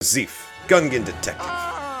Zeef, Gungan Detective.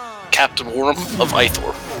 Captain Worram of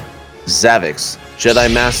Ithor. Zavix,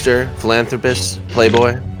 Jedi Master, Philanthropist,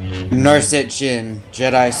 Playboy. Narset Jinn,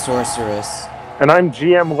 Jedi Sorceress. And I'm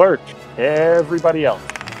GM Lurch, everybody else.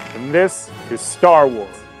 And this is Star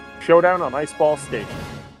Wars, Showdown on Iceball Station.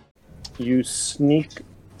 You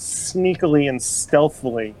sneakily and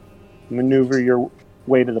stealthily maneuver your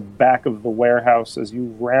way to the back of the warehouse as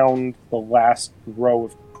you round the last row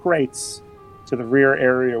of crates to the rear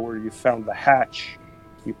area where you found the hatch.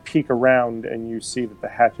 You peek around and you see that the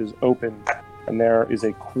hatch is open, and there is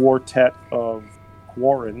a quartet of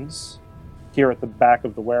Quarrens here at the back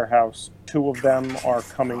of the warehouse. Two of them are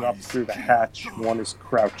coming up through the hatch. One is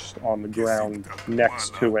crouched on the ground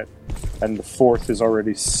next to it, and the fourth is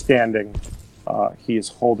already standing. He is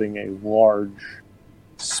holding a large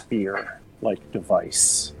spear-like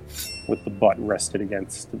device with the butt rested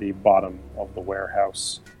against the bottom of the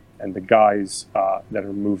warehouse. And the guys that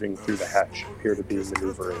are moving through the hatch appear to be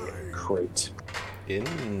maneuvering a crate.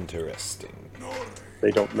 Interesting.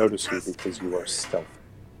 They don't notice you because you are stealthy.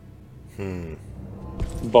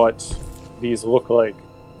 But these look like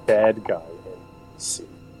bad guy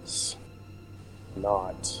NPCs,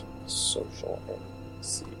 not social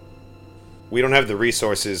NPCs. We don't have the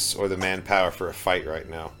resources or the manpower for a fight right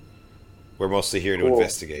now. We're mostly here to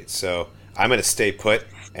investigate, so I'm going to stay put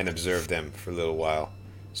and observe them for a little while.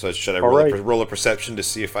 So should I roll a perception to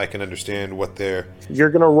see if I can understand what their You're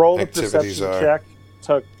going to roll a activities perception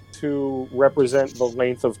check to represent the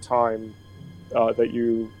length of time that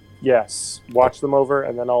you, watch them over,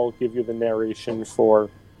 and then I'll give you the narration for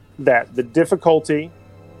that. The difficulty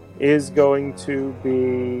is going to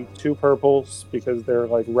be 2 purples because they're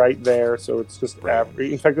like right there, so it's just average.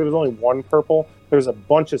 In fact, there's only 1 purple. There's a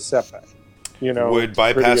bunch of setback. Would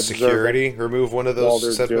bypass security remove one of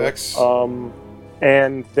those setbacks?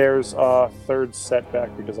 And there's a 3rd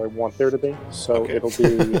setback because I want there to be. So it'll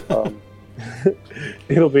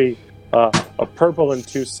be a purple and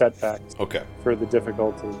 2 setbacks. Okay. For the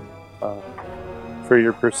difficulty, for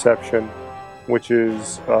your perception, which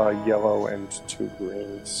is yellow and 2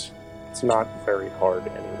 greens. It's not very hard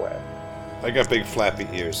anyway. I got big flappy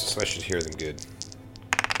ears, so I should hear them good.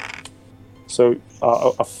 So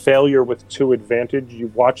a failure with 2 advantage, you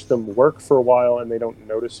watch them work for a while and they don't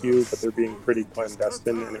notice you, but they're being pretty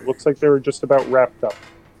clandestine, and it looks like they were just about wrapped up.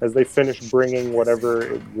 As they finish bringing whatever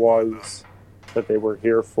it was that they were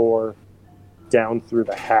here for down through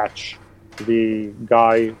the hatch, the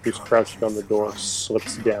guy who's crouched on the door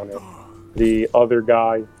slips down it. The other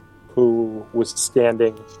guy who was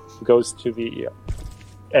standing goes to the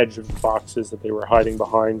edge of the boxes that they were hiding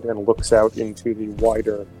behind and looks out into the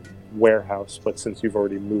wider warehouse, but since you've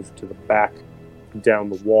already moved to the back down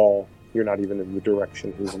the wall, you're not even in the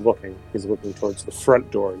direction he's looking. He's looking towards the front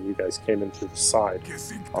door, and you guys came in through the side.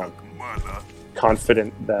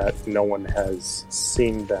 Confident that no one has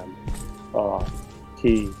seen them,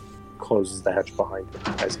 he closes the hatch behind him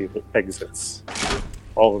as he exits.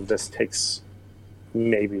 All of this takes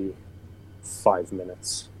maybe 5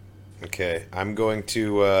 minutes. Okay, I'm going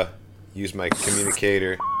to use my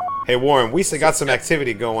communicator. Hey Warren, we got some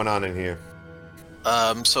activity going on in here.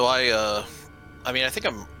 So I think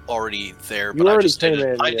I'm already there, You but already I just came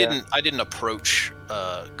didn't. in, I didn't approach,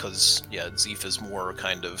 because Zeef is more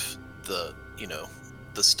kind of the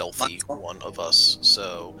the stealthy one of us.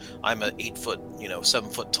 So I'm an 8 foot,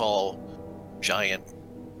 7 foot tall, giant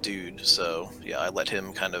dude. So I let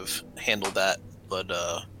him kind of handle that. But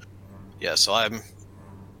so I'm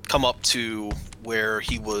come up to where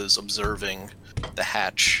he was observing the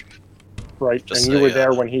hatch. Right, Just and you were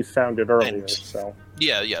there when he found it earlier, so...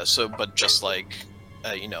 Yeah, so, but just like,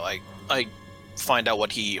 I find out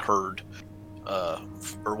what he heard,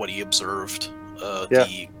 or what he observed,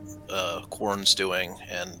 the Quarrens doing,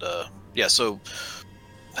 and, so,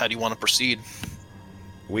 how do you want to proceed?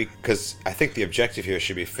 Because I think the objective here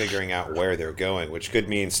should be figuring out where they're going, which could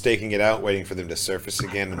mean staking it out, waiting for them to surface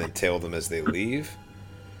again, and then tail them as they leave.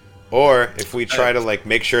 Or, if we try to,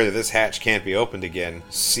 make sure that this hatch can't be opened again,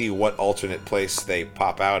 see what alternate place they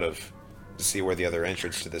pop out of, to see where the other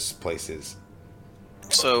entrance to this place is.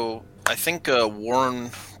 So, I think Warren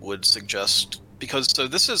would suggest... Because, so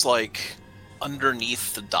this is,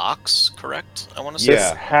 underneath the docks, correct? I want to say?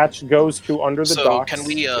 This hatch goes to under the docks. So, can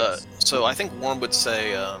we, So, I think Warren would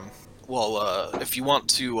say, if you want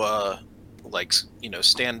to,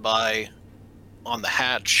 stand by on the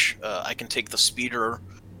hatch, I can take the speeder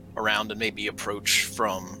around and maybe approach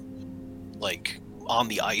from on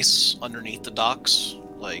the ice underneath the docks,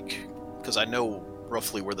 because I know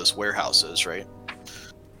roughly where this warehouse is, right?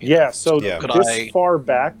 Far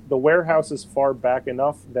back, the warehouse is far back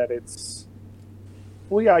enough that it's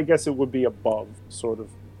Well, yeah, I guess it would be above, sort of.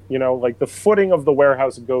 You know, like the footing of the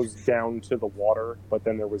warehouse goes down to the water, but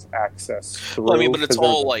then there was access through. Well, I mean, but it's 'cause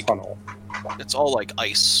there's all a like tunnel. it's all like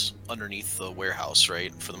ice underneath the warehouse,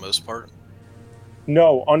 right? For the most part.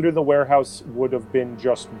 No, under the warehouse would have been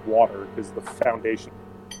just water because the foundation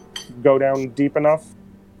go down deep enough.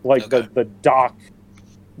 Like Okay. the dock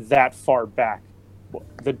that far back,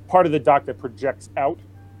 the part of the dock that projects out,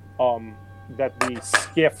 that the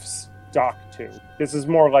skiffs dock to. This is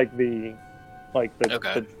more like the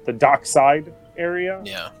Okay. the dock side area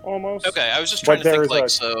Yeah. almost. Okay, I was just But trying to think there's like, a-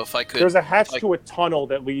 so if I could. There's a hatch like- to a tunnel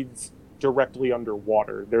that leads directly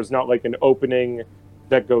underwater. There's not like an opening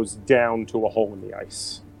that goes down to a hole in the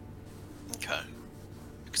ice. Okay.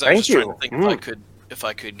 Because I was Thank just trying you. to think Mm. if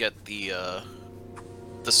I could get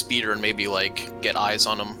the speeder and maybe like get eyes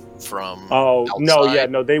on him from. Oh no, outside. yeah,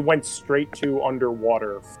 no, they went straight to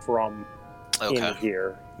underwater from in Okay.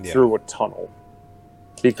 here Yeah. through a tunnel.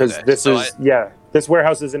 Because Okay, this so is this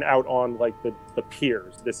warehouse isn't out on like the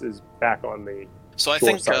piers. This is back on the So I shore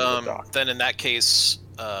think side of the dock. then in that case,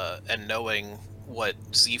 and knowing what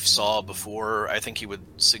Zeef saw before, I think he would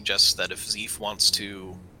suggest that if Zeef wants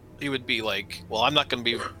to, he would be like, well, I'm not going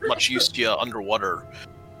to be much use to you underwater,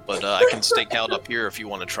 but I can stake out up here if you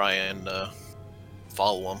want to try and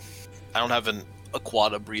follow him. I don't have an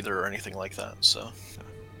aquata breather or anything like that, so.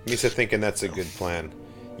 Misa thinking that's a good plan.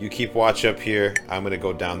 You keep watch up here. I'm gonna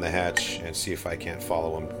go down the hatch and see if I can't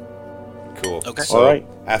follow him. Cool. Okay. So, Alright.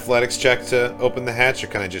 athletics check to open the hatch, or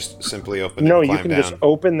can I just simply open it No, and you climb can down? just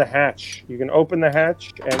open the hatch. You can open the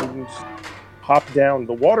hatch and hop down.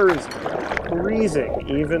 The water is freezing,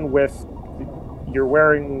 even with you're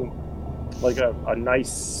wearing like a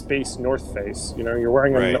nice space North Face. You know, you're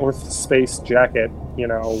wearing a Right. North Space jacket. You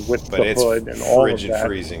know, with But the it's hood and all of frigid that.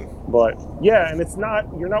 freezing. But yeah, and it's not.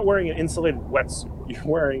 You're not wearing an insulated wetsuit. You're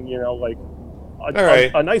wearing, you know, like right.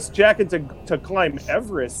 a nice jacket to climb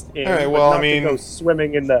Everest in. All right, but well, not I mean- to go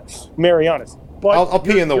swimming in the Marianas. But I'll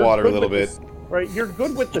pee you're- in the you're water a good little with bit. Right, you're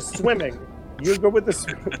good with the swimming. You're good with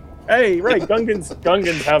the. Hey, right,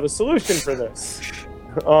 Gungans have a solution for this.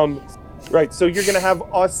 Right, so you're gonna have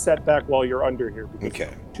us set back while you're under here. Okay,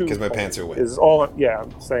 too 'cause my cold pants are wet. Is all. Yeah,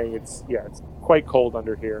 I'm saying it's quite cold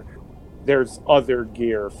under here. There's other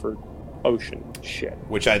gear for ocean shit.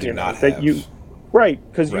 Which I do you know, not that have. you. Right,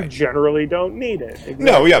 because you Right. generally don't need it.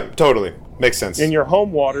 No, Exactly. yeah, totally. Makes sense. In your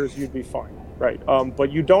home waters, you'd be fine. Right.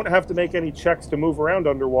 But you don't have to make any checks to move around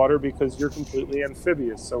underwater because you're completely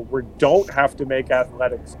amphibious. So we don't have to make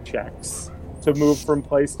athletics checks to move from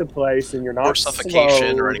place to place, and you're not Or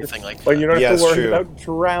suffocation or slowed, anything like But that. you don't Yeah, have to it's worry true. about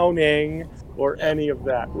drowning or any of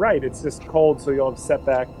that. Right. It's just cold, so you'll have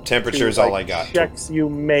setback. Temperature is to, all I got. Checks you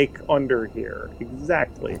make under here.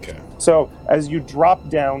 Exactly. Okay. So as you drop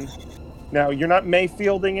down, now you're not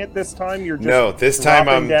Mayfielding it this time. You're just No, this time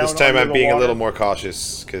dropping down I'm under the being a water? little more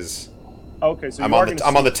cautious because Okay. So I'm you are on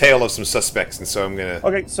gonna the tail of some suspects, and so I'm gonna.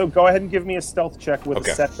 Okay, so go ahead and give me a stealth check with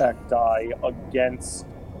Okay. a setback die against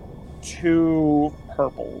 2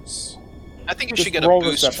 purples. I think you Just should get a roll the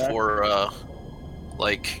boost setback. for,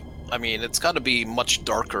 like, I mean, it's got to be much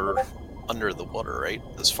darker under the water, right?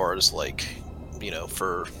 As far as like, you know,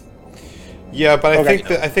 for Yeah, but I Okay.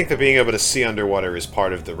 think that being able to see underwater is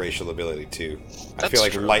part of the racial ability too. I That's feel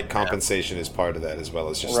like true, light yeah. compensation is part of that as well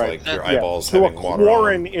as just Right. like your Yeah. eyeballs To a having water on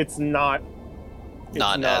Quarren, them. it's not. It's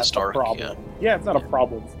Not as a dark, problem. Yeah, it's not a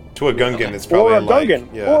problem. To a Gungan, Okay. it's probably Or a like Gungan.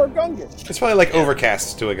 yeah, Or a Gungan. it's probably like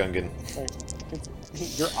overcast to a Gungan.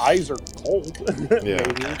 Your eyes are cold. Yeah.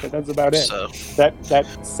 Maybe, but that's about it. so. That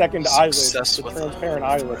second eyelid, Success the with transparent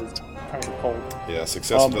eyelid, is kind of cold. Yeah,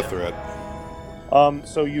 success with the threat.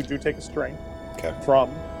 So you do take a strain Okay. from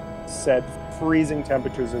said freezing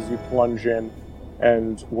temperatures as you plunge in,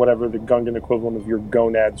 and whatever the Gungan equivalent of your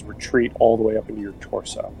gonads retreat all the way up into your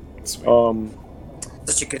torso. Sweet.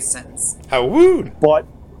 Such a good sense. How wooed! But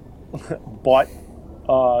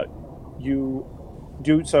you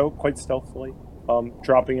do so quite stealthily,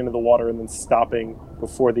 dropping into the water and then stopping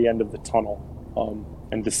before the end of the tunnel,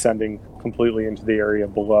 and descending completely into the area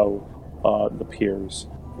below the piers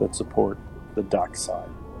that support the dock side.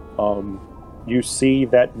 You see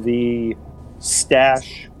that the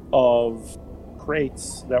stash of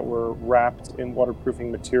crates that were wrapped in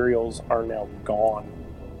waterproofing materials are now gone,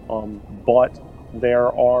 but there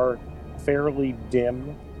are fairly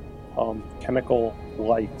dim chemical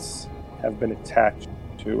lights have been attached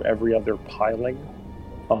to every other piling,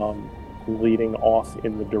 leading off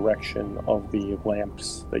in the direction of the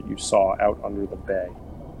lamps that you saw out under the bay.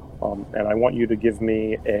 And I want you to give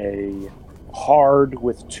me a hard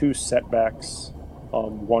with 2 setbacks.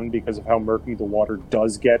 One because of how murky the water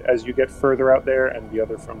does get as you get further out there, and the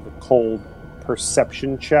other from the cold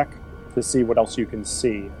perception check to see what else you can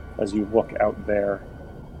see as you look out there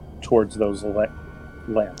towards those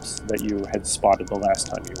lamps that you had spotted the last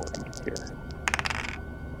time you were in here.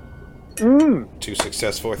 2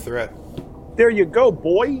 success, 4 threat. There you go,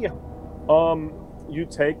 boy. You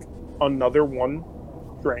take another 1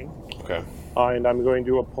 strain. Okay. And I'm going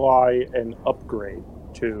to apply an upgrade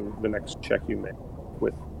to the next check you make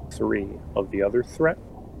with 3 of the other threat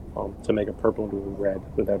to make a purple into a red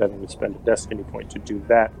without having to spend a destiny point to do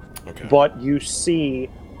that. Okay. But you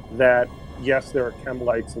see that, yes, there are chem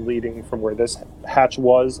lights leading from where this hatch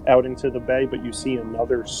was out into the bay, but you see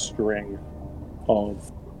another string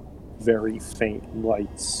of very faint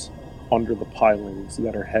lights under the pilings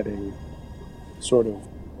that are heading sort of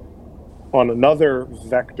on another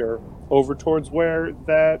vector over towards where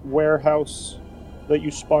that warehouse that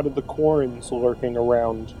you spotted the Quarrens lurking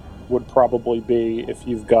around would probably be if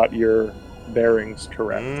you've got your bearings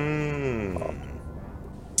correct.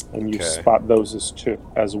 And you spot those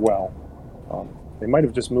as well. They might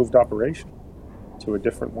have just moved operation to a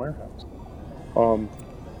different warehouse.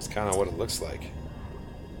 It's kind of what it looks like.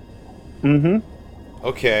 Mm-hmm.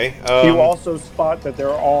 Okay. You also spot that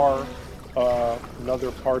there are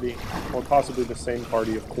another party, or possibly the same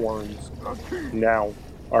party of Quarrens, now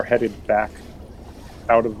are headed back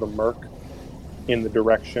out of the murk in the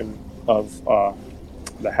direction of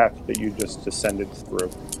the hatch that you just descended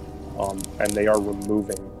through. And they are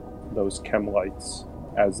removing those chem lights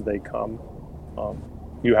as they come.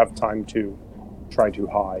 You have time to try to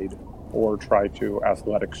hide or try to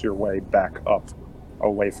athletics your way back up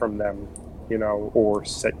away from them, or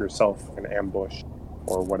set yourself in ambush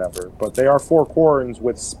or whatever. But they are 4 Quarrens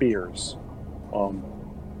with spears.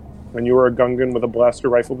 And you are a Gungan with a blaster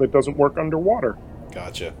rifle that doesn't work underwater.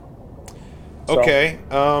 Gotcha. Okay.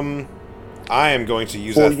 I am going to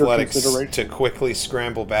use athletics to quickly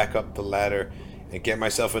scramble back up the ladder and get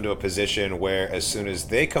myself into a position where, as soon as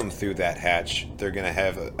they come through that hatch, they're going to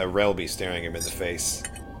have a Relby staring him in the face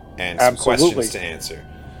and some questions to answer.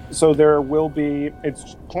 So there will be...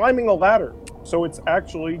 It's climbing a ladder, so it's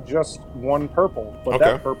actually just 1 purple. But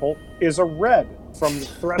that purple is a red from the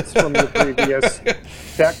threats from the previous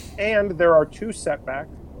deck. And there are 2 setbacks.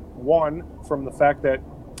 One from the fact that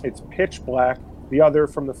it's pitch black. The other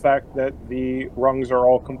from the fact that the rungs are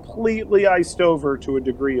all completely iced over to a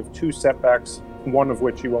degree of 2 setbacks, one of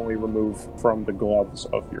which you only remove from the gloves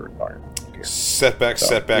of your environment. Setback, so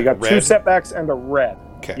setback, you got red? 2 setbacks and a red.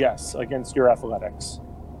 Okay. Yes, against your athletics.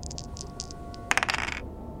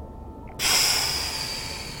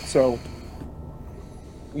 So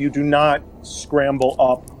you do not scramble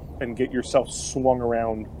up and get yourself swung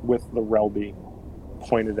around with the Relby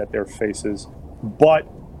pointed at their faces, but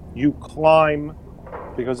you climb,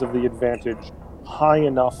 because of the advantage, high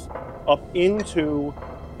enough up into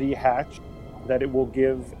the hatch that it will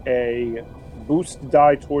give a boost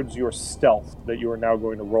die towards your stealth that you are now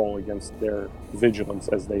going to roll against their vigilance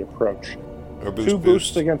as they approach. Or boost, 2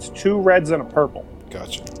 boosts against 2 reds and a purple.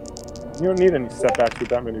 Gotcha. You don't need any setbacks with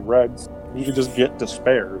that many reds. You can just get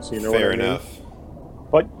despairs, you know what I mean? Fair enough.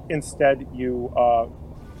 But instead, you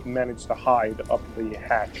manage to hide up the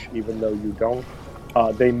hatch, even though you don't.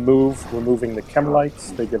 They move, removing the chem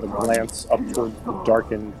lights. They give a glance up toward the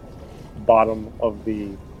darkened bottom of the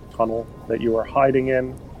tunnel that you are hiding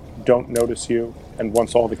in, don't notice you, and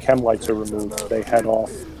once all the chem lights are removed, they head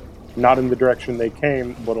off, not in the direction they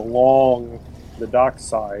came, but along the dock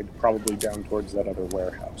side, probably down towards that other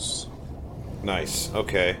warehouse. Nice.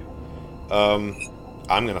 Okay. I'm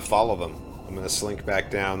going to follow them. I'm going to slink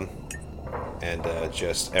back down and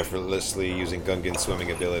just effortlessly, using Gungan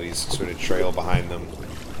swimming abilities, sort of trail behind them,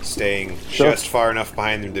 staying just far enough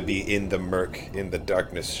behind them to be in the murk, in the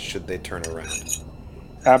darkness, should they turn around.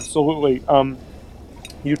 Absolutely.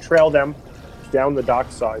 You trail them down the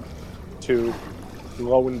dockside to,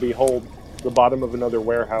 lo and behold, the bottom of another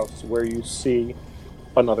warehouse where you see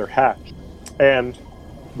another hatch and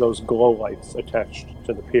those glow lights attached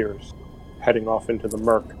to the piers heading off into the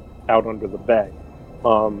murk out under the bay.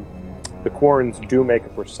 The Quarrens do make a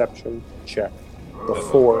perception check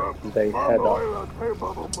before they head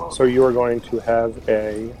up. So you are going to have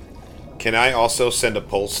a... Can I also send a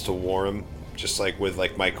pulse to Worram, just like with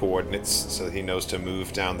my coordinates, so that he knows to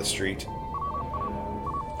move down the street?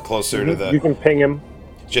 Closer to the... You can ping him.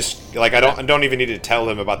 Just, I don't even need to tell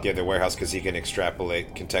him about the other warehouse, because he can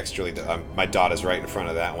extrapolate contextually that my dot is right in front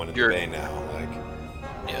of that one in the bay now.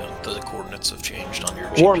 Yeah, the coordinates have changed on your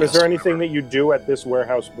Worram, GPS. is there anything that you do at this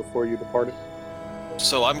warehouse before you departed?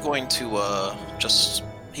 So I'm going to,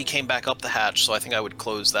 he came back up the hatch, so I think I would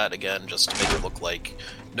close that again, just to make it look like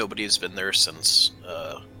nobody's been there since,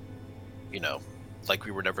 like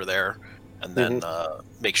we were never there. and then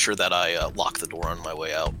make sure that I lock the door on my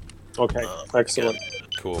way out. Okay, excellent.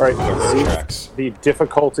 Cool. All right, Cover our Zeef, tracks. the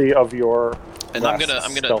difficulty of your And I'm gonna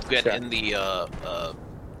stealth get check. in the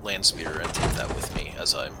land speeder and take that with me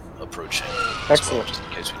as I'm approaching. Excellent. Just in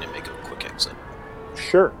case we need to make a quick exit.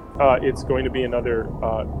 Sure. It's going to be another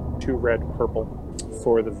 2 red, purple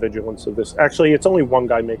for the vigilance of this. Actually, it's only one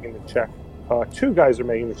guy making the check. 2 guys are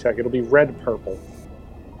making the check. It'll be red, purple.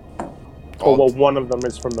 Oh, well, one of them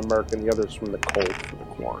is from the Merc and the other is from the Cold for the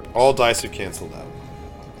Quarren. All dice are canceled out.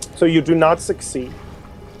 So you do not succeed.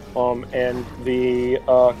 And the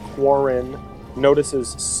Quarren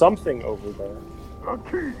notices something over there.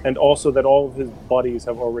 And also that all of his buddies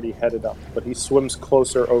have already headed up, but he swims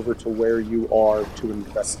closer over to where you are to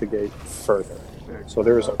investigate further. So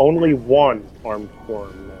there is only one armed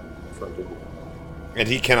Quarren man in front of you. And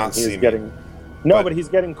he cannot see me. But he's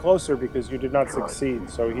getting closer because you did not succeed.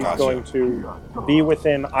 So he's going to be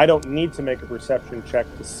within. I don't need to make a perception check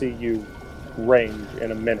to see you range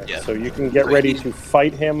in a minute. Yeah. So you can get ready to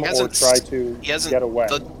fight him or try to get away.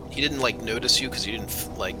 He didn't notice you because you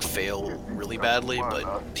didn't fail really badly,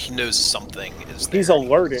 but he knows something is there. He's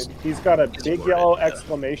alerted. He's got a big yellow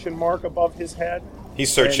exclamation mark above his head.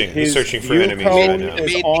 He's searching. He's searching for enemies right now.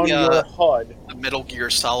 Is on your HUD. The Metal Gear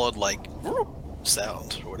Solid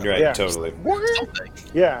sound or whatever. Right, Yeah. totally. Something.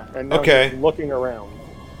 Yeah, and now he's looking around.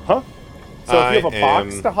 Huh? So if you have a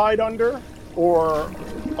box to hide under, or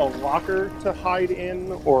a locker to hide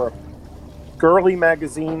in, or a girly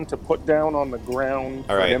magazine to put down on the ground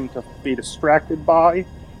for him to be distracted by,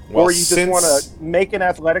 or you just want to make an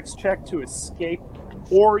athletics check to escape,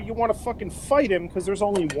 or you want to fucking fight him because there's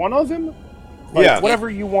only one of him. Whatever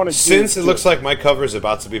you want to do. Since it looks like my cover is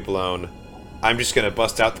about to be blown, I'm just going to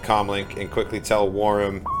bust out the comlink and quickly tell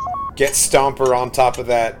Worram, get Stomper on top of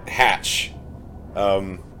that hatch.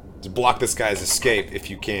 To block this guy's escape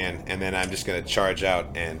if you can, and then I'm just going to charge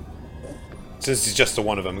out, and since he's just the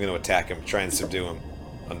one of them, I'm going to attack him, try and subdue him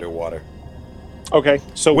underwater. Okay,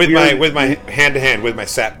 so with my hand-to-hand, with my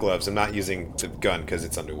sap gloves. I'm not using the gun because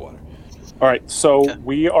it's underwater. All right, so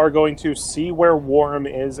we are going to see where Worram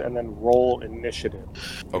is and then roll initiative.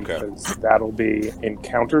 Okay. Because that'll be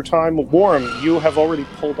encounter time. Worram, you have already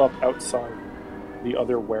pulled up outside the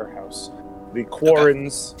other warehouse. The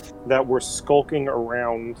Quarrens that were skulking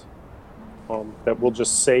around, that we'll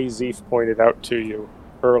just say Zeef pointed out to you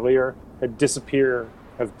earlier, have disappeared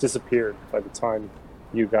by the time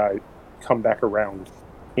you guys come back around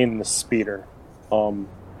in the speeder.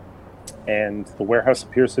 And the warehouse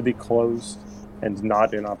appears to be closed and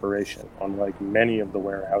not in operation, unlike many of the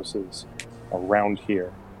warehouses around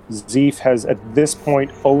here. Zeef has at this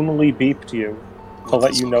point only beeped you to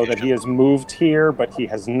let you know that he has moved here, but he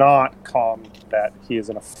has not calmed that he is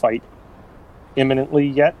in a fight imminently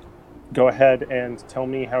yet. Go ahead and tell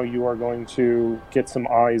me how you are going to get some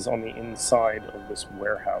eyes on the inside of this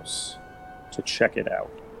warehouse to check it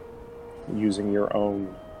out using your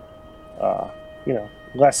own,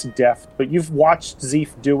 less deft, but you've watched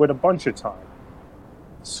Zeef do it a bunch of times.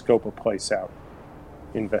 Scope a place out.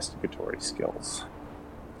 Investigatory skills.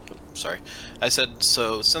 I said,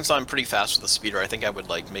 so since I'm pretty fast with the speeder, I think I would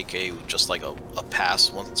make a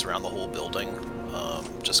pass once around the whole building.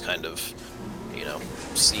 Just kind of,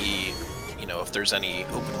 see, if there's any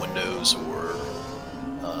open windows or,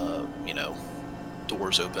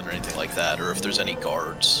 doors open or anything like that, or if there's any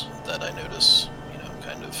guards that I notice,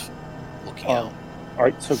 kind of looking out. All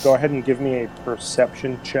right, so go ahead and give me a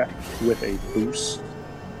perception check with a boost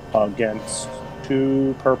against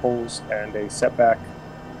 2 purples and a setback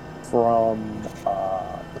from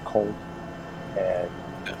the cold. And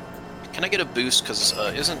can I get a boost? Because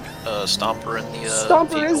isn't Stomper in the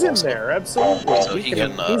Stomper is in there, absolutely. So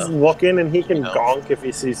he's looking and he can gonk if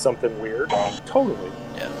he sees something weird. Totally.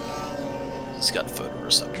 Yeah. He's got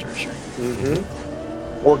photoreceptors.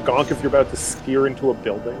 Mm-hmm. Or gonk if you're about to steer into a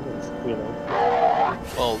building.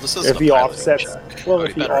 Well, this is if he offsets. Well,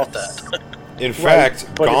 if he offsets. In fact,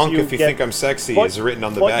 gonk if you think I'm sexy is written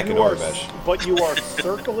on the back in Orbesh. But you are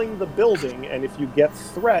circling the building, and if you get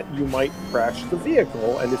threat, you might crash the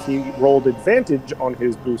vehicle. And if he rolled advantage on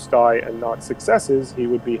his boost die and not successes, he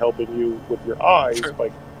would be helping you with your eyes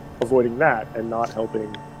by avoiding that and not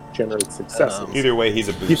helping generate successes. Either way, he's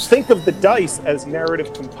a boost. You think of the dice as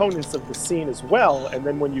narrative components of the scene as well, and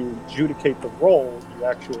then when you adjudicate the roll, you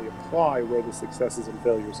actually apply where the successes and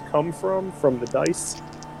failures come from the dice,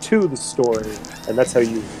 to the story, and that's how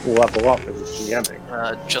you level up in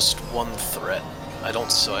GMing. Just one threat. I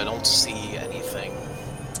don't see anything.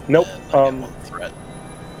 Nope. One threat.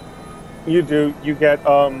 You do. You get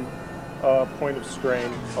a point of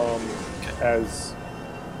strain as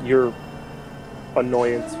you're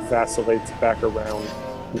annoyance vacillates back around.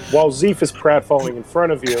 While Zeef is pratfalling in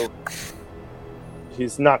front of you,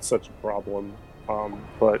 he's not such a problem.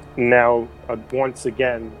 But now, once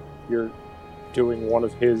again, you're doing one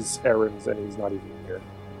of his errands, and he's not even here.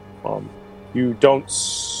 You don't.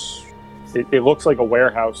 It looks like a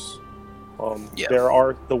warehouse. Yeah. There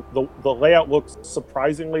are the layout looks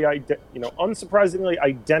surprisingly, unsurprisingly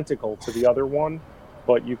identical to the other one,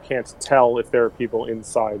 but you can't tell if there are people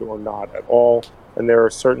inside or not at all. And there are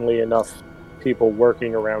certainly enough people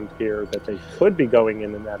working around here that they could be going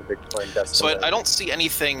in and out of the clandestine. So I don't see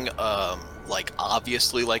anything like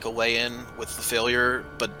obviously like a way in with the failure,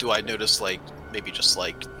 but do I notice like maybe just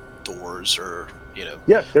like doors or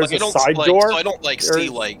Yeah, there's like, a side door. So I don't like see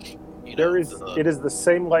like there is. It is the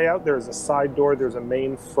same layout. There is a side door. There's a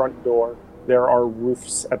main front door. There are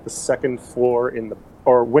roofs at the second floor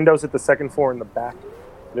or windows at the second floor in the back.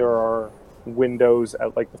 There are windows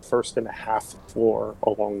at like the first and a half floor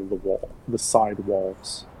along the wall, the side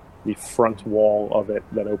walls. The front wall of it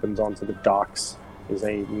that opens onto the docks is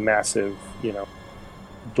a massive,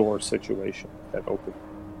 door situation that opens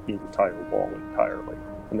the entire wall entirely.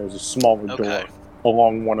 And there's a smaller door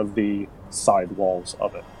along one of the side walls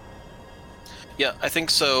of it. Yeah, I think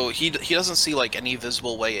so. He doesn't see like any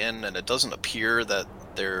visible way in, and it doesn't appear that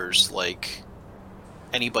there's like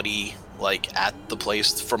anybody like at the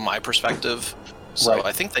place from my perspective. So Right.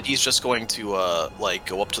 I think that he's just going to like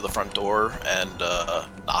go up to the front door and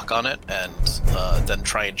knock on it, and then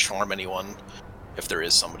try and charm anyone if there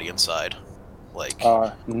is somebody inside. Like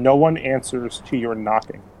no one answers to your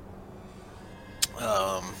knocking.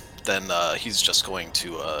 then he's just going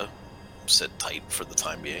to sit tight for the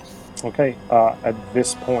time being. Okay, at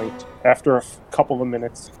this point, after a couple of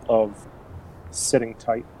minutes of sitting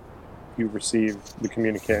tight, you receive the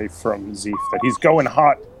communique from Zeef that he's going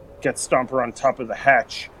hot. Get Stomper on top of the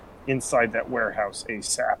hatch inside that warehouse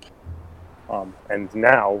ASAP. And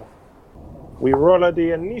now, we roll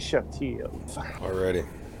the initiative. Already.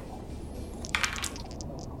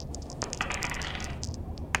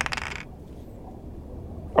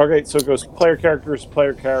 Okay, so it goes player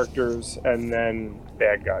characters, and then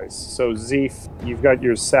bad guys. So Zeef, you've got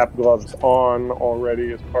your sap gloves on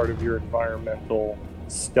already as part of your environmental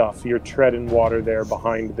stuff. You're treading water there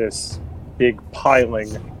behind this big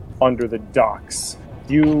piling under the docks.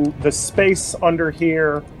 The space under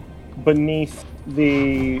here, beneath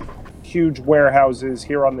the huge warehouses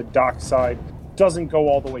here on the dock side, doesn't go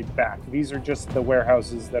all the way back. These are just the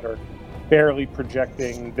warehouses that are barely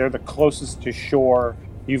projecting. They're the closest to shore.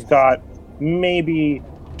 You've got maybe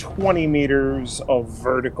 20 meters of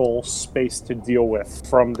vertical space to deal with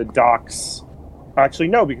from the docks. Actually,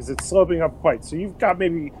 no, because it's sloping up quite. So you've got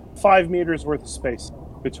maybe 5 meters worth of space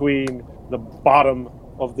between the bottom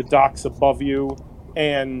of the docks above you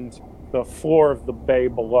and the floor of the bay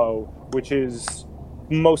below, which is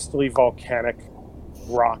mostly volcanic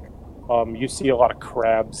rock. You see a lot of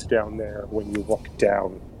crabs down there when you look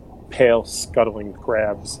down. Pale, scuttling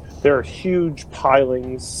crabs. There are huge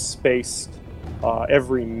pilings spaced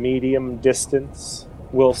every medium distance,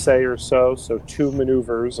 we'll say, or so. So 2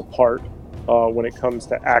 maneuvers apart when it comes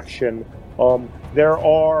to action. There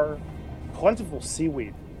are plentiful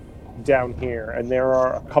seaweed down here, and there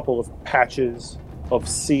are a couple of patches of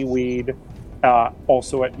seaweed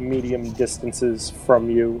also at medium distances from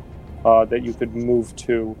you that you could move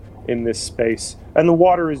to in this space. And the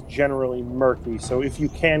water is generally murky, so if you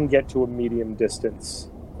can get to a medium distance,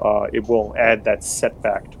 it will add that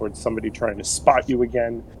setback towards somebody trying to spot you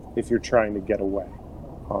again if you're trying to get away.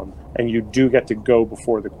 And you do get to go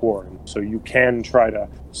before the quarry, so you can try to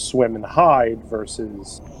swim and hide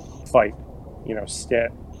versus fight,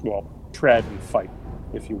 tread and fight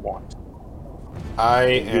if you want. I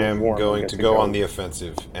am Worram going gets to to go go. on the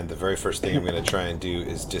offensive, and the very first thing I'm going to try and do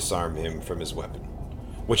is disarm him from his weapon.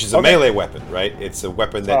 Which is a Okay. melee weapon, right? It's a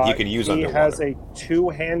weapon that you can use underwater.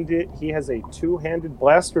 He has a two-handed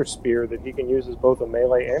blaster spear that he can use as both a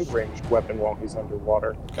melee and ranged weapon while he's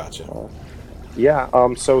underwater. Gotcha.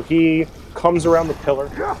 So he comes around the pillar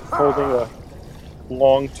holding a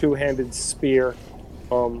long two-handed spear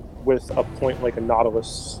with a point like a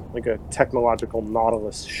nautilus, like a technological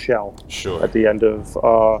nautilus shell Sure. at the end of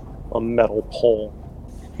a metal pole.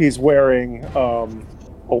 He's wearing a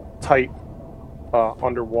tight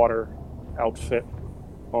underwater outfit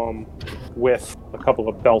with a couple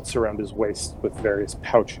of belts around his waist with various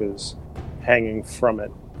pouches hanging from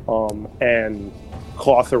it, and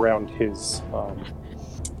cloth around his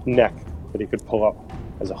neck that he could pull up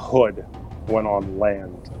as a hood when on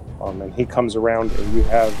land. And he comes around, and you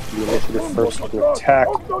have the initiative first to attack.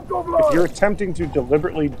 If you're attempting to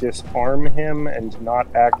deliberately disarm him and not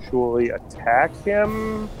actually attack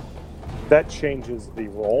him, that changes the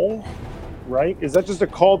roll, right? Is that just a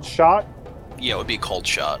called shot? Yeah, it would be a cold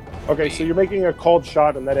shot. Okay, so you're making a called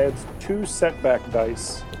shot, and that adds 2 setback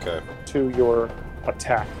dice to your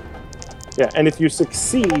attack. Yeah, and if you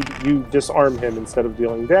succeed, you disarm him instead of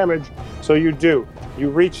dealing damage. So you do. You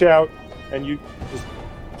reach out, and you just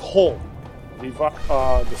pull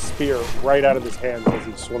the spear right out of his hands as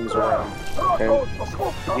he swims around.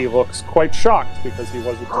 And he looks quite shocked because he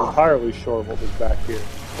wasn't entirely sure what was back here,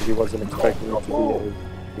 and he wasn't expecting it to be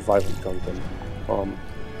a violent Gungan.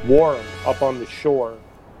 Worram, up on the shore,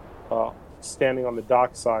 standing on the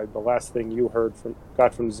dockside, the last thing you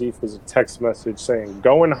got from Zeef was a text message saying,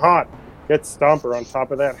 "Going hot! Get Stomper on top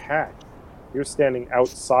of that hatch." You're standing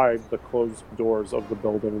outside the closed doors of the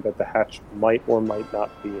building that the hatch might or might not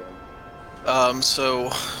be in. So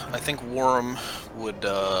I think Worram would,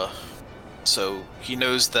 so he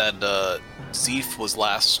knows that, Zeef was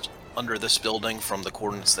last under this building from the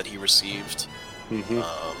coordinates that he received. Mm-hmm.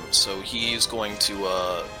 So he's going to,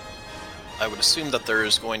 I would assume that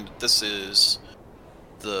this is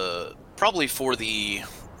probably for the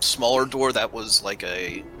smaller door that was like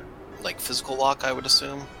a physical lock, I would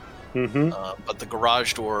assume. Mm-hmm. But the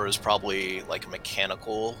garage door is probably like a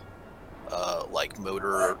mechanical,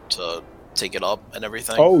 motor to take it up and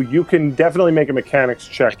everything. Oh, you can definitely make a mechanics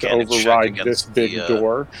check to override this big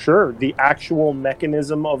door. Sure, the actual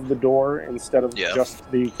mechanism of the door instead of just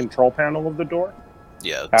the control panel of the door.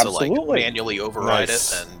 Yeah, absolutely. To like manually override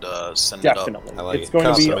it and send it up. Definitely, it's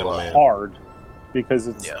going to be hard because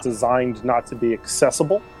it's designed not to be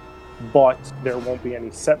accessible, but there won't be any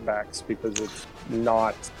setbacks because it's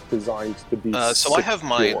not designed to be. So I have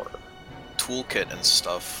my toolkit and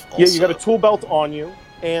stuff. Also. Yeah, you got a tool belt on you,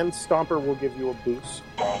 and Stomper will give you a boost.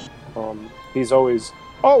 He's always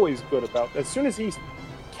good about. As soon as he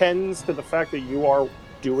kens to the fact that you are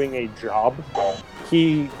doing a job,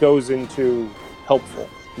 he goes into helpful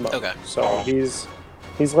mode. Okay. So he's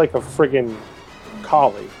like a friggin'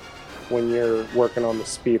 collie when you're working on the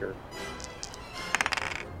speeder.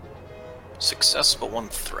 Success, but 1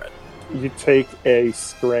 threat. You take a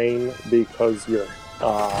strain because the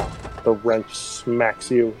wrench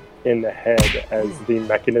smacks you in the head as the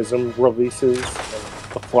mechanism releases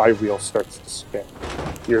and the flywheel starts to spin.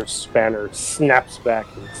 Your spanner snaps back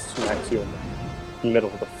and smacks you in the middle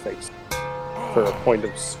of the face for a point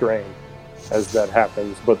of strain as that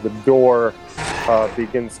happens, but the door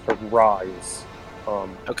begins to rise.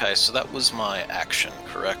 Okay, so that was my action,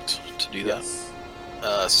 correct? To do that?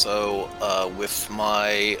 Yes. So with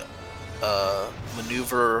my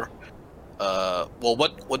maneuver,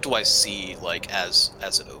 what do I see like as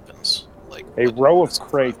it opens? Like a row of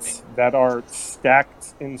crates that are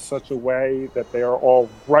stacked in such a way that they are all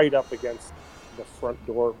right up against the front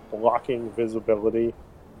door, blocking visibility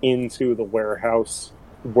into the warehouse,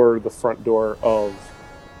 were the front door of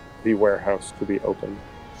the warehouse to be opened.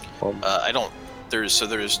 There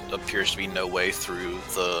appears to be no way through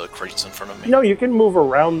the crates in front of me. No, you can move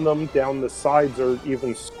around them, down the sides, or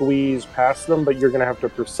even squeeze past them, but you're going to have to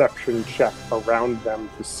perception check around them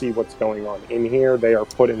to see what's going on in here. They are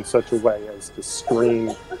put in such a way as to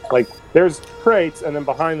screen. Like, there's crates, and then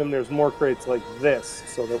behind them there's more crates like this,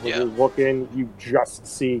 so that when you look in, you just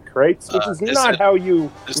see crates, which is not how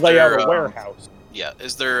you lay out a warehouse. Yeah,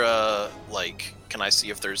 is there, can I see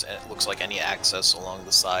if there's, it looks like any access along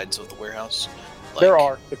the sides of the warehouse? There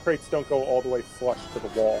are. The crates don't go all the way flush to the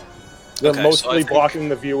wall. They're mostly blocking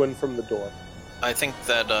the view in from the door. I think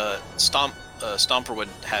that Stomper would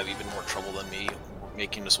have even more trouble than me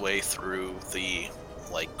making his way through the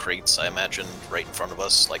crates, I imagine, right in front of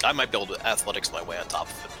us. Like, I might be able to athletics my way on top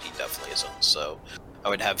of it, but he definitely isn't. So I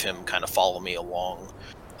would have him kind of follow me along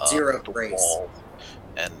the wall.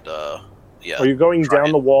 And, Are you going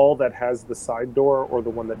down the wall that has the side door or the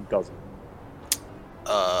one that doesn't?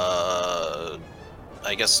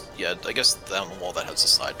 I guess down the wall that has the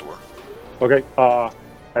side door. Okay,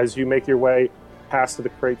 as you make your way past the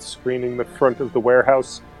crates screening the front of the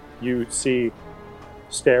warehouse, you see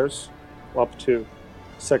stairs up to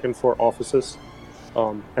second floor offices,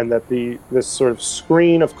 and that this sort of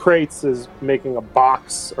screen of crates is making a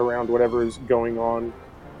box around whatever is going on,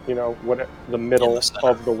 the middle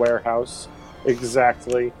of the warehouse.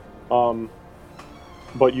 Exactly.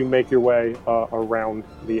 But you make your way around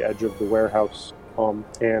the edge of the warehouse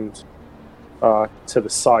and to the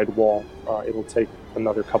side wall. It'll take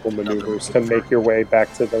another couple maneuvers to make your way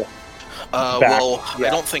back to the back. I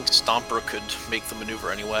don't think Stomper could make the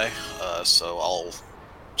maneuver anyway, so I'll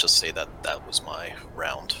just say that that was my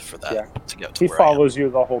round for that Yeah. to get to He where follows you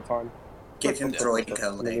the whole time. Give him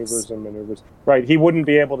droidica legs. Maneuvers and maneuvers. Right, he wouldn't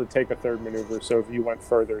be able to take a third maneuver, so if you went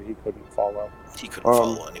further, he couldn't follow. I am. He couldn't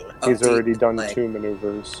follow anyway. He's Update already done leg. 2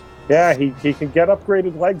 maneuvers. Yeah, he can get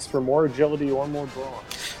upgraded legs for more agility or more brawn.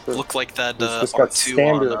 Sure. Look like that He's just got R2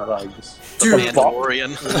 standard on legs. the Dude.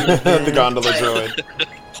 Mandalorian. The gondola droid.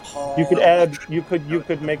 You could add. You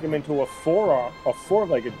could make him into a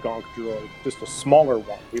four-legged gonk droid, just a smaller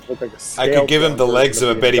one. He'd look like a. I could give him the scaled legs of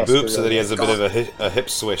a version Betty the Boop so that he has a bit Gonk. of a hip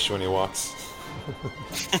swish when he walks.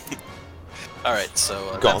 All right, so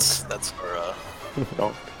Gonk. that's our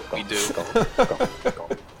Gonk, we do.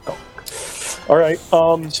 gonk. All right.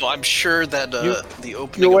 So I'm sure that the opening you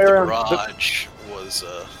of the wear garage was.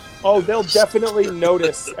 Oh, they'll definitely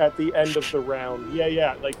notice at the end of the round.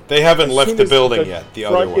 Yeah. Like They haven't as left soon the as building yet. The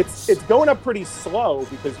other ones. It's going up pretty slow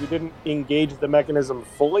because you didn't engage the mechanism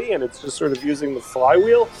fully, and it's just sort of using the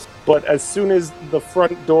flywheel. But as soon as the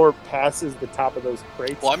front door passes the top of those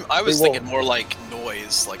crates, Well, I was they thinking won't. more like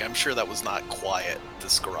noise. Like I'm sure that was not quiet.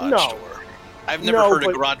 This garage No. door. I've never No, heard a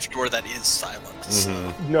but- garage door that is silent. So.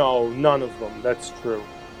 Mhm. No, none of them. That's true.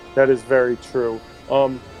 That is very true.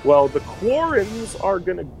 Well, the Quarrens are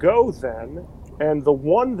gonna go then, and the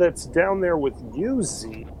one that's down there with you,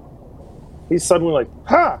 Z, he's suddenly like,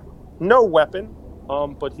 "Ha! No weapon."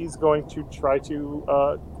 But he's going to try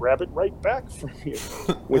to grab it right back from you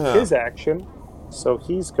with Yeah. his action. So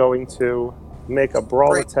he's going to make a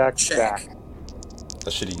brawl Break attack check. back. I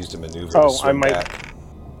should have used a maneuver Oh, to I swim might- back.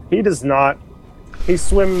 He does not. He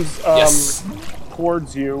swims Yes.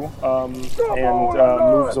 towards you and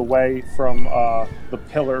moves away from the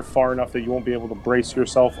pillar far enough that you won't be able to brace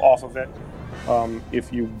yourself off of it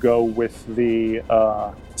if you go with the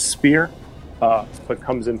spear, but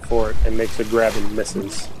comes in for it and makes a grab and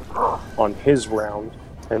misses on his round.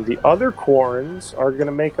 And the other Quarrens are going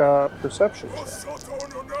to make a perception check.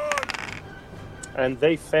 And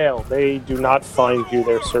they fail. They do not find you.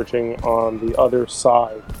 They're searching on the other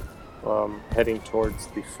side, heading towards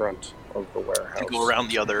the front of the warehouse. To go around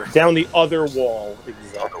the other Down the other wall,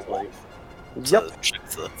 exactly. wall. Yep. to check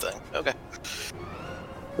the thing. Okay.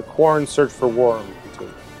 The Quarren search for Worram.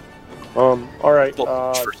 All right.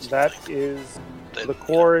 Well, first That thing. is They- the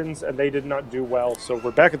Quarrens, and they did not do well. So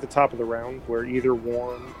we're back at the top of the round, where either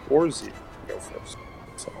Worm or Zeef go first.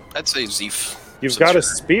 So I'd say Zeef. you've since got a you're-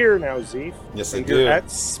 spear now, Zeef. Yes, I and do. you're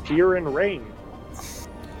at spear and range.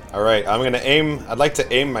 All right, I'm gonna aim. I'd like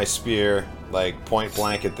to aim my spear like point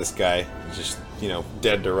blank at this guy, just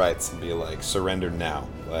dead to rights, and be like, "Surrender now!"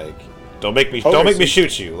 Like, don't make me Okay, so-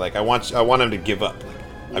 shoot you. Like, I want him to give up. Like,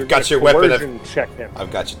 You're I've got gonna your weapon. coercion check him.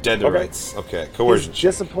 I've got you dead to Okay. rights. Okay, His coercion. check.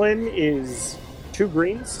 discipline is 2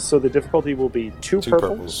 greens, so the difficulty will be 2 Two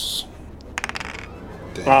purples. purples.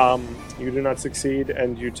 Damn. You do not succeed,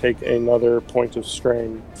 and you take another point of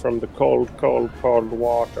strain from the cold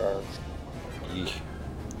water. Yeesh.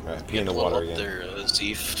 All right, pee in Getting the a little water up again. there,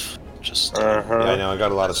 Zeef. Just Uh-huh. Yeah, I know. I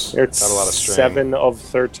got a lot of It's strain. 7 of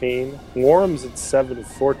 13. Worm's at 7 of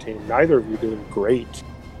 14. Neither of you doing great.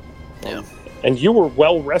 Yeah. And you were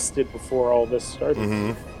well rested before all this started.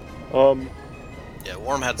 Mm-hmm. yeah,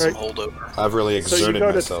 Worm had some holdover. I've really So you exerted go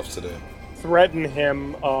to- myself today. Threaten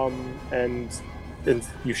him, and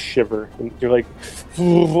you shiver. And you're like,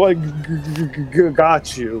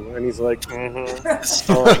 got you. And he's like, mm-hmm.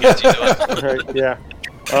 Snoring as you do it. Right, yeah.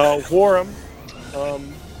 Worram,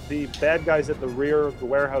 the bad guys at the rear of the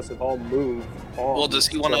warehouse have all moved on. Well, does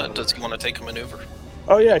he want So- to take a maneuver?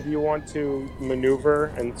 Oh yeah, do you want to maneuver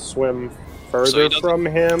and swim So further he doesn't- from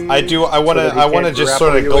him? I do. I want so to. that he I want to can't just grapple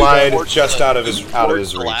sort of you glide again? just out of his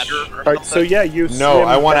Towards the reach. ladder or All right, so something? yeah, you No, swim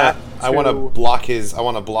I want back to. I want to to- block his. I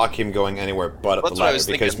want to block him going anywhere but up That's the what I ladder was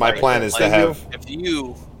because thinking, my like, plan is to like, have. If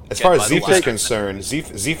you As get far as by the Zeef is ladder, concerned,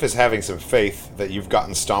 Zeef is having some faith that you've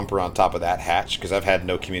gotten Stomper on top of that hatch because I've had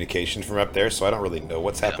no communication from up there, so I don't really know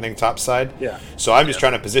what's happening topside. Yeah. So I'm just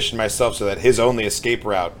trying to position myself so that his only escape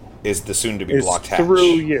route is the soon-to-be is blocked hatch, through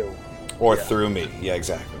you. or through me. Yeah,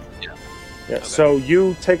 exactly. Yeah. So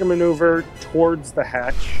you take a maneuver towards the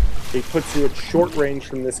hatch. It puts you at short range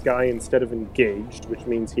from this guy instead of engaged, which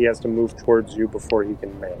means he has to move towards you before he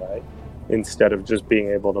can melee, instead of just being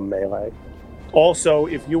able to melee. Also,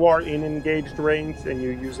 if you are in engaged range and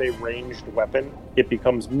you use a ranged weapon, it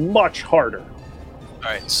becomes much harder.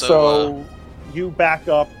 All right, So you back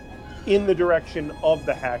up in the direction of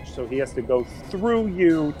the hatch, so he has to go through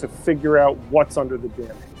you to figure out what's under the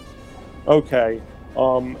damage. Okay,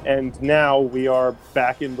 and now we are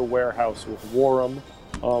back in the warehouse with Worram.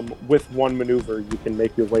 With one maneuver, you can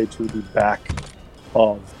make your way to the back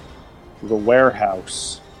of the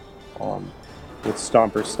warehouse, with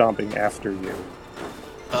Stomper stomping after you.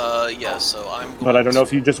 Yeah. So I'm. Going But I don't know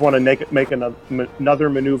if you just want to make another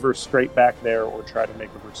maneuver straight back there, or try to make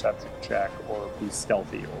a perception check, or be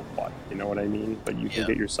stealthy, or what. You know what I mean? But you can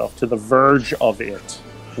get yourself to the verge of it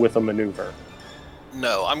with a maneuver.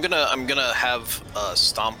 No, I'm gonna have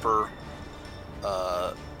Stomper.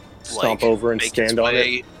 Stomp over and make stand its on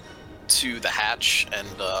way it. to the hatch, and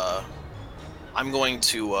I'm going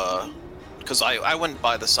to because I went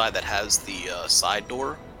by the side that has the side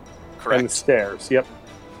door, correct? And the stairs. Yep.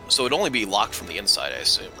 So it'd only be locked from the inside, I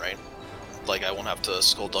assume, right? Like I won't have to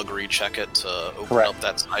skullduggery check it to open up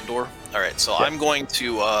that side door. All right, so I'm going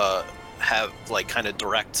to have like kind of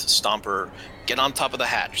direct Stomper get on top of the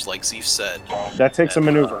hatch, like Zeef said. That takes a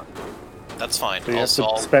maneuver. That's fine. So you have to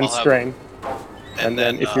I'll spend have, strain, and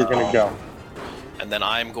then if you're going to go. And then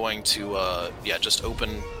I'm going to just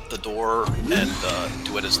open the door and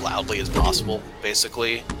do it as loudly as possible,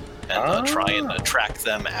 basically, and try and attract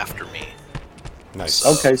them after me. Nice.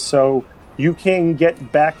 Okay, so you can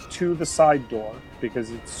get back to the side door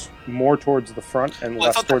because it's more towards the front and Well, I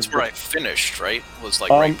less thought towards that's where I finished, right? Was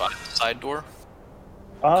like right by the side door.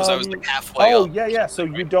 Because I was like halfway up. Yeah. So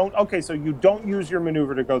you don't. Okay, so you don't use your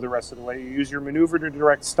maneuver to go the rest of the way. You use your maneuver to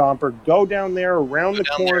direct Stomper. Go down there, around the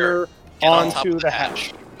corner, onto the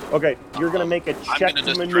hatch. Okay, you're gonna make a check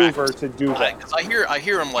to maneuver to do that. Because I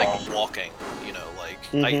hear them like walking. You know, like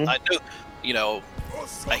I know. You know,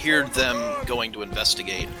 I hear them going to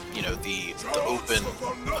investigate. You know, the open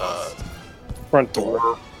front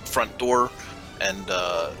door. And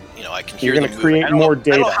you know, I can hear them moving. Create more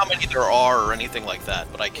data. I don't know how many there are or anything like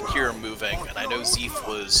that, but I can hear them moving, and I know Zeef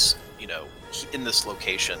was, you know, in this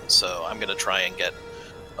location, so I'm gonna try and get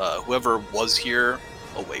whoever was here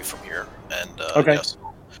away from here. And yes,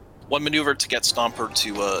 one maneuver to get Stomper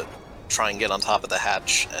to try and get on top of the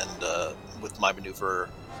hatch, and with my maneuver,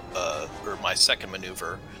 or my second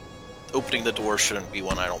maneuver, opening the door shouldn't be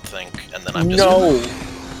one, I don't think. And then I'm just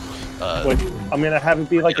I'm gonna have it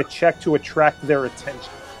be like a check to attract their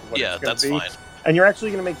attention. Yeah, that's fine. And you're actually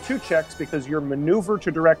gonna make two checks because your maneuver to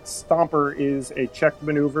direct Stomper is a checked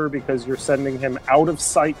maneuver because you're sending him out of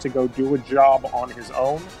sight to go do a job on his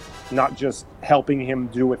own, not just helping him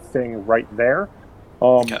do a thing right there.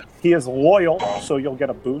 He is loyal, so you'll get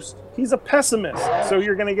a boost. He's a pessimist, so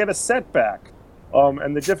you're gonna get a setback.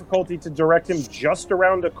 And the difficulty to direct him just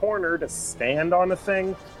around a corner to stand on a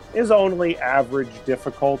thing is only average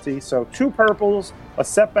difficulty. So 2 purples, a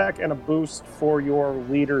setback, and a boost for your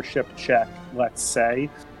leadership check, let's say,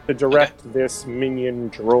 to direct this minion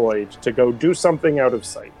droid to go do something out of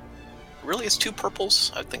sight. Really? It's 2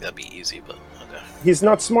 purples? I think that'd be easy, but okay. He's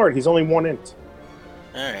not smart. He's only 1 int.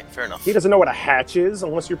 Alright, fair enough. He doesn't know what a hatch is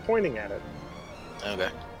unless you're pointing at it. Okay.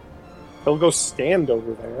 He'll go stand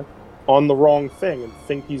over there on the wrong thing and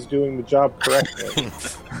think he's doing the job correctly.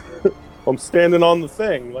 I'm standing on the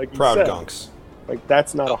thing, like you Proud said. gonks. Like,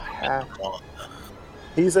 that's not a hack.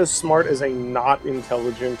 He's as smart as a not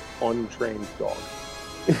intelligent, untrained dog.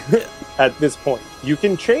 At this point, you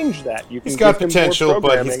can change that. You can. He's got give him potential, more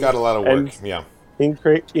but he's got a lot of work. Yeah.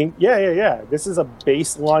 Yeah. This is a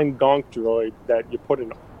baseline gonk droid that you put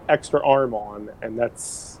an extra arm on, and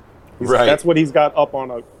that's what he's got up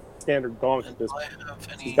on a standard gonk at this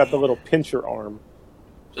point. He's got the little pincher arm.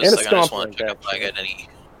 Just and like, a I just stomp want to link, check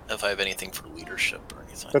if I have anything for leadership or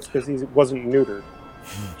anything. That's because he wasn't neutered.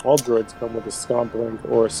 All droids come with a scomp link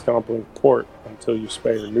or a scomp link port until you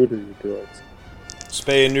spay or neuter your droids.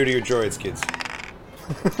 Spay and neuter your droids, kids.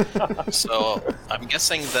 So I'm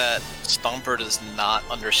guessing that Stomper does not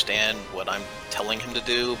understand what I'm telling him to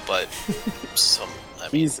do, but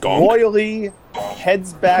he's loyally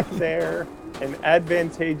heads back there and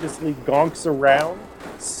advantageously gonks around.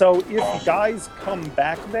 So if guys come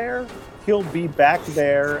back there, he'll be back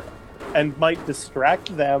there and might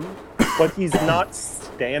distract them, but he's not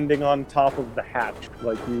standing on top of the hatch.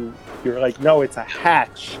 Like you're like, no, it's a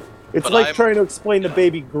hatch. It's like trying to explain to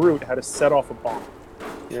baby Groot how to set off a bomb.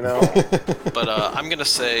 You know? But I'm gonna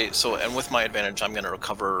say so, and with my advantage, I'm gonna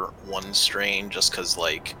recover 1 strain just because,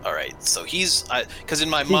 like, all right. So because in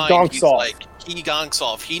my mind, he's like, he gonks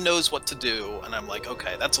off. He knows what to do, and I'm like,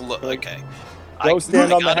 okay, that's a look. Okay, go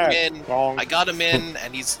stand on the hatch. I got him in,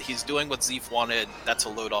 and he's doing what Zeef wanted. That's a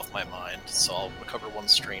load off my mind, so I'll recover 1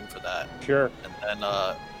 strain for that. Sure. And then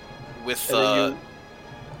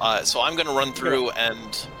so I'm gonna run through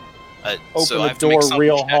and open so I the have to make door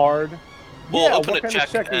real check. hard. Well, open what a kind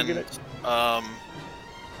of check and are you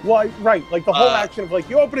gonna... right, like the whole action of like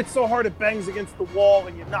you open it so hard it bangs against the wall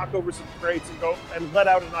and you knock over some crates and go and let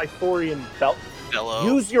out an Ithorian bellow.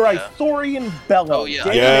 Use your Ithorian bellow. Oh,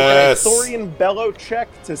 yeah. Yes. An Ithorian bellow check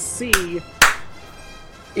to see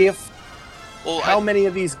if Well, how many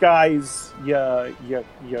of these guys? Well,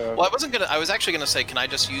 I was actually gonna say, can I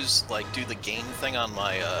just use do the gain thing on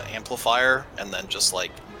my amplifier and then just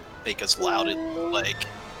make as loud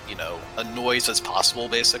a noise as possible,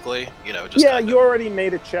 basically. Just you already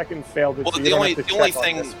made a check and failed it. Well, so the only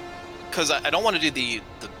thing, because I don't want to do the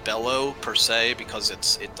bellow per se because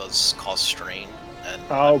it does cause strain. And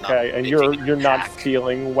okay, and you're not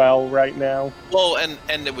feeling well right now. Well,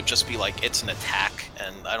 and it would just be it's an attack,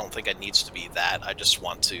 and I don't think it needs to be that. I just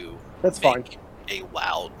want to. That's fine. A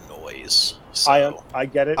loud noise. So. I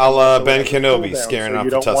get it. I'll Ben Kenobi scaring off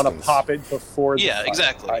the Tuscans. You don't want to pop it before. Yeah,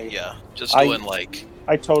 exactly. Just doing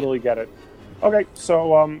I totally get it. Okay,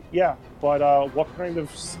 so but what kind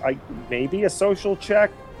of maybe a social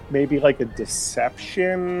check, maybe a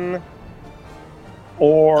deception,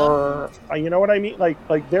 or you know what I mean?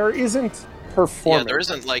 Like there isn't performance. Yeah, there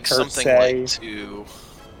isn't something to.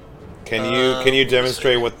 Can you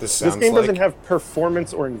demonstrate what this sounds like? This game doesn't have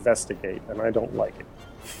performance or investigate, and I don't like it.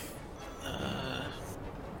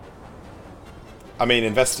 I mean,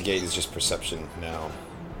 investigate is just perception now.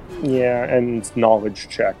 Yeah, and knowledge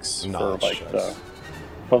checks.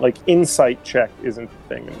 But insight check isn't a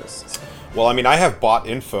thing in this. Well, I mean, I have bot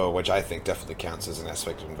info, which I think definitely counts as an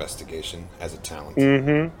aspect of investigation as a talent.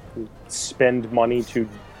 Mm-hmm. Spend money to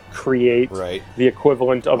create the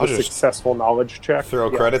equivalent of I'll a successful knowledge check.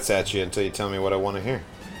 Throw credits at you until you tell me what I want to hear.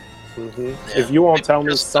 Mm-hmm. Yeah. If you won't tell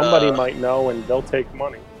me, somebody might know, and they'll take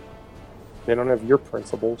money. They don't have your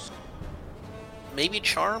principles. Maybe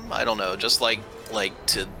charm? I don't know. Just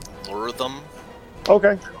to lure them. Okay.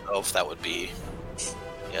 I don't know if that would be.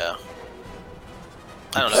 Yeah.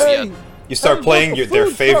 I don't know. Hey, yeah. You start playing their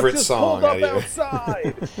favorite song at you.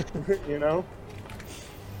 Outside. You know.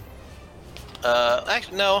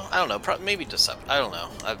 Actually, no. I don't know. Maybe deception. I don't know.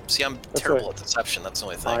 I'm terrible at deception. That's the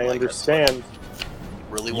only thing. I understand.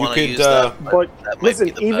 Really want to use that. But listen,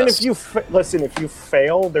 even if you if you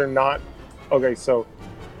fail, they're not. Okay, so.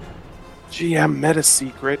 GM meta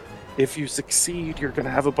secret. If you succeed, you're going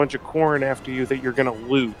to have a bunch of corn after you that you're going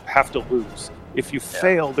to have to lose. If you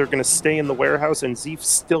fail, they're going to stay in the warehouse, and Zeef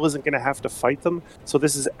still isn't going to have to fight them. So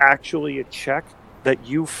this is actually a check that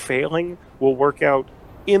you failing will work out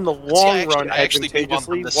in the long run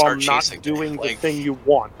advantageously while not doing the thing you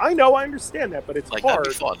want. I know, I understand that, but it's hard. That'd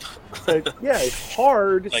be fun. It's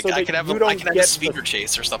hard. So I can have a speeder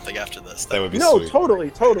chase or something after this. That would be sweet.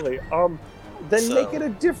 Totally. Then make it a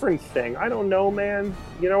different thing. I don't know, man.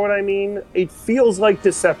 You know what I mean? It feels like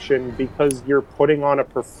deception because you're putting on a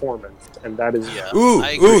performance, and that is. Yeah,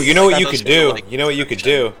 you know what you could do? You know what you could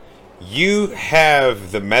do? You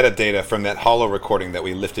have the metadata from that holo recording that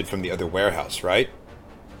we lifted from the other warehouse, right?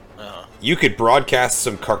 You could broadcast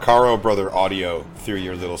some Carcaro Brother audio through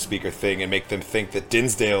your little speaker thing and make them think that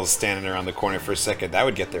Dinsdale's standing around the corner for a second. That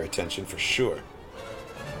would get their attention for sure.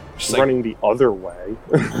 Running the other way.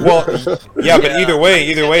 Well, yeah, but either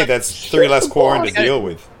way, that's 3 less corn to deal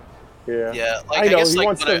with. Yeah. I know, he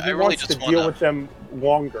wants to deal with them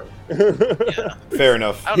longer. Yeah. Fair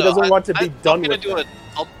enough. He doesn't want to be done with it.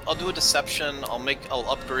 I'll do a deception, I'll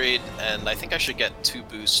upgrade, and I think I should get 2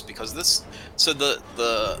 boosts, because this... So the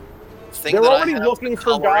thing they're that already I have, looking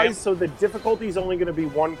for guys, so the difficulty is only going to be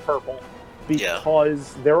 1 purple.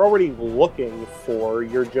 Because they're already looking for,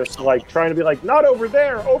 you're just trying to be not over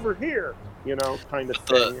there, over here, kind of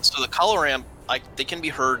thing. So the color amp, they can be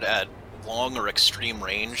heard at long or extreme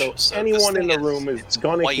range. So anyone in the room is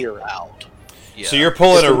gonna hear it. Loud. Yeah. So you're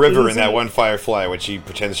pulling a river in that one Firefly, which she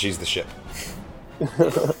pretends she's the ship.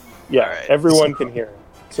 Everyone can hear it.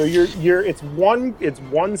 So it's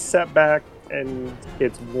one setback and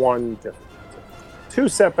it's 1 difficulty. 2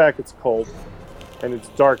 setback, it's cold. And it's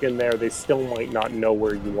dark in there, they still might not know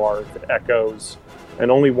where you are if it echoes.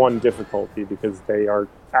 And only 1 difficulty because they are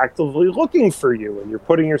actively looking for you and you're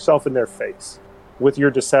putting yourself in their face with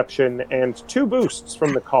your deception, and 2 boosts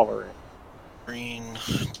from the collar. Green,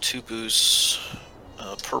 2 boosts,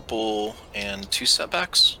 purple, and 2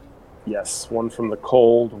 setbacks? Yes, 1 from the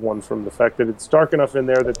cold, 1 from the fact that it's dark enough in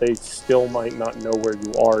there that they still might not know where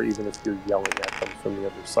you are, even if you're yelling at them from the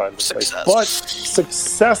other side of the place. But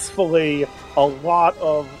successfully, a lot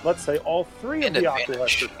of, let's say, all 3 of the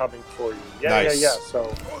Aqualesh are coming for you. Yeah.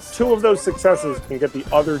 So 2 of those successes can get the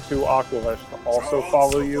other 2 Aqualesh to also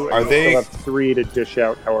follow you. And still have 3 to dish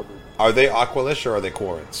out, however. Are they Aqualesh or are they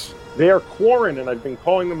Quarrens? They are Quarren, and I've been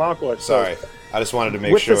calling them Aqualesh. Sorry. I just wanted to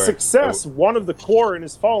make sure. With the success, 1 of the Quarren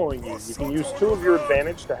is following you. You can use 2 of your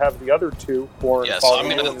advantage to have the other 2 Quarren follow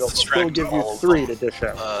you, and they'll still give you 3 to dish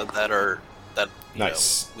out. That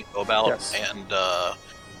nice. We know about, and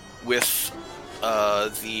with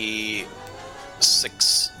the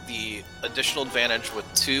the additional advantage with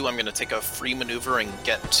 2, I'm going to take a free maneuver and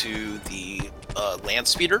get to the land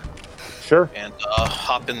speeder Sure. and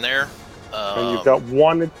hop in there. And you've got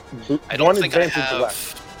one advantage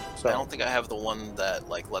left. So. I don't think I have the one that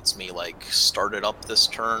lets me start it up this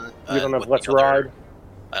turn. You don't have Let's Ride?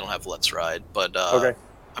 I don't have Let's Ride, but okay.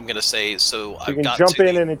 I'm going to say, so you can jump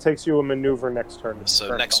in and it takes you a maneuver next turn.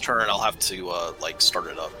 So next turn I'll have to start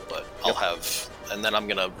it up, but I'll have, and then I'm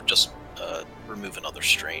going to just remove another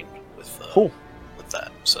strain with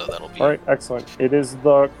that. So that'll be... Alright, excellent. It is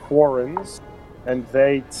the Quarrens, and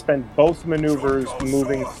they spend both maneuvers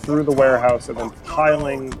moving through the warehouse and then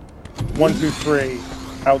piling 1, 2, 3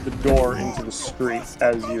 out the door into the street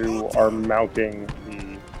as you are mounting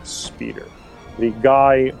the speeder. The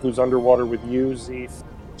guy who's underwater with you, Zeef,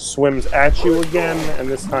 swims at you again, and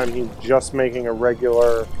this time he's just making a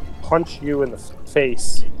regular punch you in the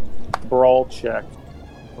face brawl check.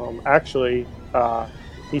 Actually,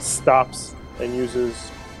 he stops and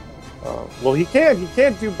uses... well, he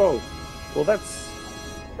can't do both. Well,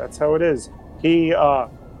 that's how it is. He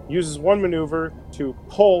uses one maneuver to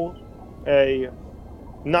pull a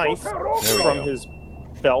knife from his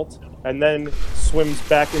belt, and then swims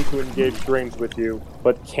back into engaged range with you,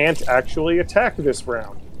 but can't actually attack this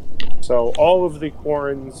round. So all of the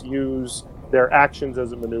Quarrens use their actions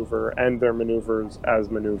as a maneuver and their maneuvers as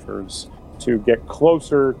maneuvers to get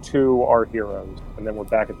closer to our heroes. And then we're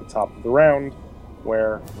back at the top of the round,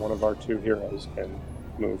 where one of our 2 heroes can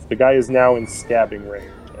move. The guy is now in stabbing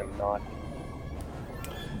range and not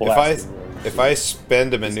blasting range. If I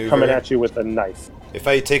spend a maneuver... He's coming at you with a knife. If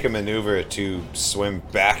I take a maneuver to swim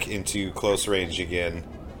back into close range again,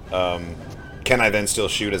 can I then still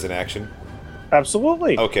shoot as an action?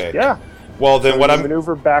 Absolutely. Okay. Yeah. Well, then what I'm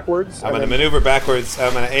maneuver backwards. I'm going to maneuver backwards.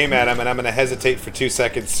 I'm going to aim at him, and I'm going to hesitate for 2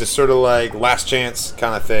 seconds, just sort of like last chance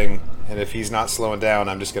kind of thing. And if he's not slowing down,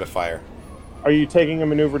 I'm just going to fire. Are you taking a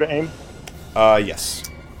maneuver to aim? Yes.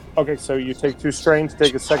 Okay, so you take 2 strain to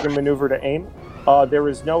take a second maneuver to aim. There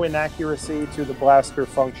is no inaccuracy to the blaster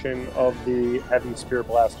function of the heavy spear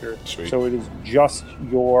blaster. Sweet. So it is just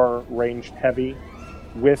your ranged heavy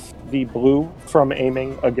with the blue from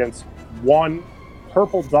aiming against 1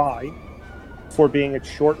 purple die for being at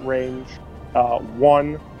short range,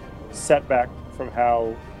 1 setback from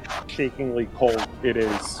how shakingly cold it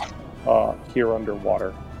is here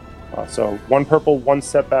underwater. So 1 purple, 1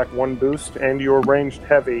 setback, 1 boost, and your ranged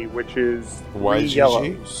heavy, which is 3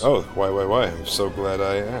 yellows. Oh, why? I'm so glad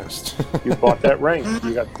I asked. You bought that range.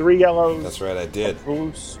 You got 3 yellows. That's right, I did. A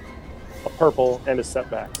boost, a purple, and a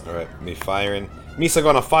setback. Alright, me firing. Misa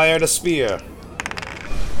gonna fire the spear.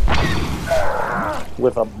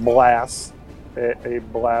 With a blast. A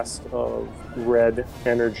blast of red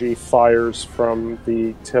energy fires from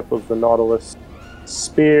the tip of the Nautilus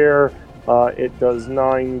spear. It does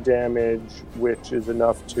 9 damage, which is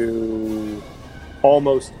enough to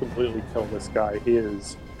almost completely kill this guy. He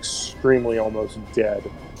is extremely almost dead.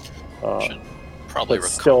 Should probably but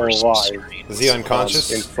still alive. Is he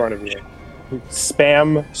unconscious? In front of you.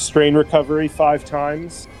 Spam strain recovery 5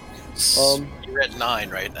 times. You're at 9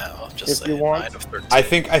 right now. Just if you want. 9 of 13. I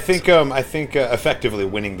think effectively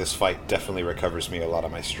winning this fight definitely recovers me a lot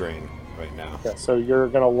of my strain right now. Yeah, so you're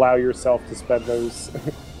gonna allow yourself to spend those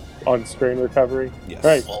on strain recovery. Yes.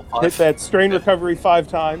 Right. Well, hit that strain recovery 5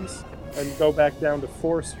 times and go back down to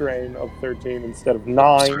 4 strain of 13 instead of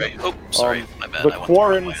 9. Sorry. My bad. The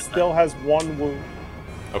Quarren still has 1 wound.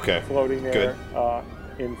 Okay. Floating there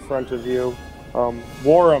in front of you.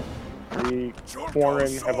 Worram, the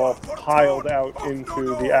Quarren have all piled out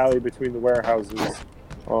into the alley between the warehouses.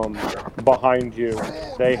 Behind you,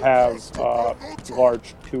 they have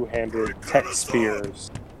large 2-handed tech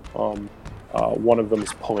spears. One of them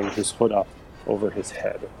is pulling his hood up over his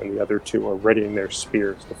head, and the other 2 are readying their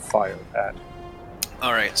spears to fire at.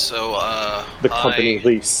 All right, so the company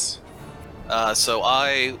lease. So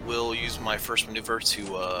I will use my first maneuver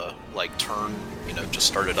to turn, just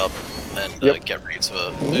start it up and get ready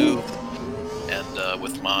to move. And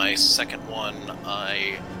with my second one,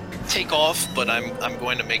 I take off, but I'm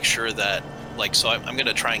going to make sure that I'm going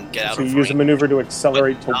to try and get out of range. So you use a maneuver to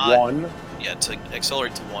accelerate to 1. Yeah, to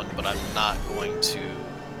accelerate to 1, but I'm not going to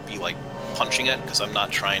be punching it because I'm not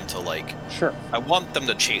trying to Sure. I want them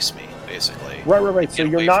to chase me, basically. Right. So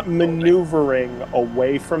you're not maneuvering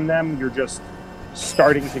away from them. You're just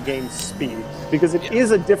starting to gain speed because it is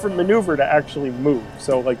a different maneuver to actually move.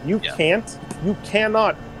 So you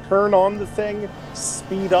cannot turn on the thing,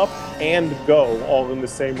 speed up, and go all in the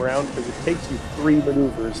same round because it takes you 3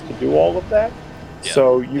 maneuvers to do all of that. Yeah.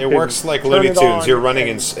 So it works like Looney Tunes. You're running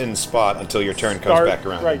in spot until your turn comes back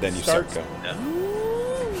around, and then you start going. Yeah.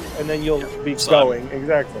 and then you'll be So going.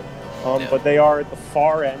 Exactly. Yeah. But they are at the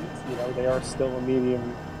far end. You know, they are still a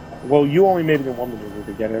medium. Well, you only made it in one maneuver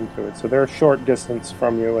to get into it, so they're a short distance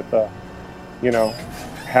from you at the, you know,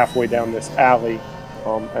 halfway down this alley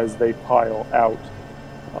as they pile out.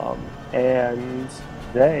 And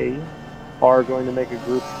they are going to make a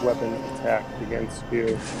group weapon attack against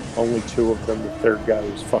you. Only two of them. The third guy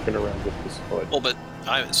who's fucking around with his foot. Well, but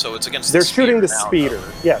so it's against. They're the shooting the now, speeder.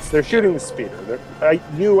 though. Yes, they're shooting the speeder.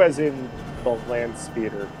 You, as in the land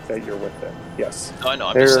speeder that you're with them. Yes. No, I know.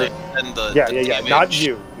 I'm They're- just saying. And the Yeah. damage Not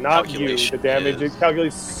you. Not you. The calculation damage is- it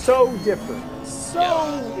calculates so different. So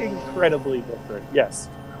incredibly different. Yes.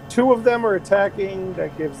 Two of them are attacking.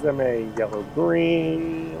 That gives them a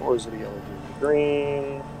yellow-green. Or is it a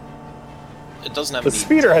yellow-green? It doesn't have The any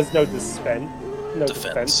speeder has no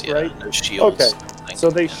defense, yeah, right? no shields. Okay. nothing. So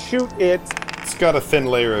they shoot it. It's got a thin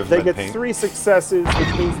layer of They lead get paint. 3 successes,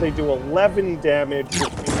 which means they do 11 damage.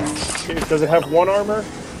 Which means, does it have 1 armor?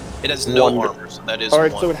 It has no One- armor, so that is All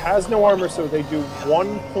right, one. so it has no armor, so they do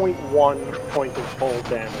 1.1 point of cold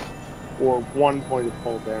damage, or 1 point of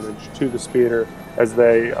cold damage to the speeder as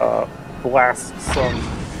they blast some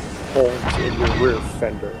holes in your rear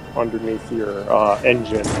fender underneath your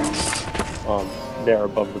engine there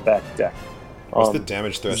above the back deck. What's the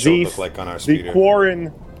damage threshold Zeef, look like on our The speeder?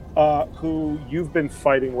 Quarren, who you've been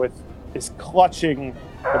fighting with, is clutching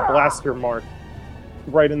the blaster mark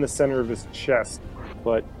right in the center of his chest,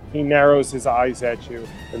 but he narrows his eyes at you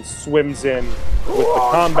and swims in with the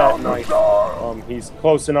combat knife. He's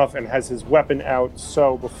close enough and has his weapon out,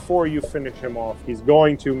 so before you finish him off, he's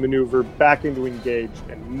going to maneuver back into engage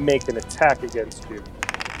and make an attack against you.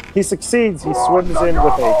 He succeeds. He swims in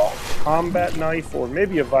with a combat knife, or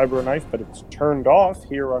maybe a vibro knife, but it's turned off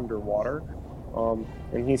here underwater.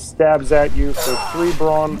 And he stabs at you for 3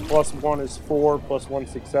 brawn, plus 1 is 4, plus 1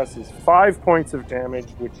 success is 5 points of damage,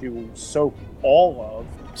 which you soak all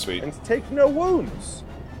of, Sweet. and take no wounds.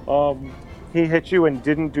 He hit you and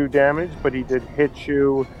didn't do damage, but he did hit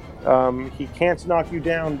you. He can't knock you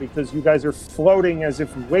down because you guys are floating as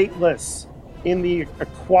if weightless in the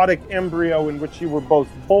aquatic embryo in which you were both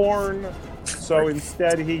born. So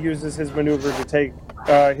instead, he uses his maneuver to take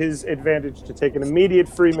his advantage to take an immediate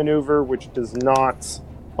free maneuver, which does not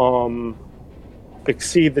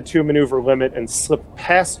exceed the 2 maneuver limit, and slip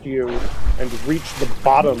past you and reach the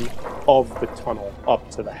bottom of the tunnel up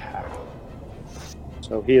to the hatch.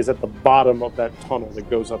 So he is at the bottom of that tunnel that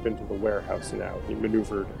goes up into the warehouse now. He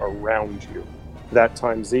maneuvered around you that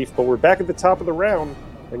time, Zeef. But we're back at the top of the round,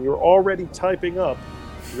 and you're already typing up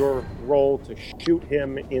your roll to shoot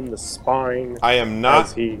him in the spine. I am not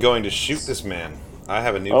as he- going to shoot this man. I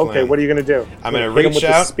have a new Okay, plan. what are you going to do? I'm going to Hit him reach with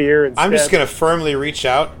the out. spear and I'm just stab? going to firmly reach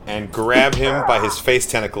out and grab him by his face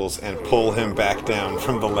tentacles and pull him back down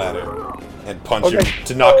from the ladder and punch Okay. him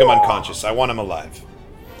to knock him unconscious. I want him alive.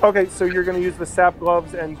 Okay, so you're going to use the sap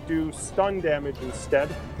gloves and do stun damage instead.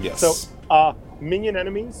 Yes. So, minion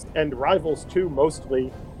enemies and rivals too,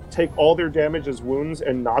 mostly take all their damage as wounds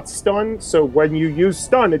and not stun. So when you use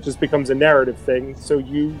stun, it just becomes a narrative thing. So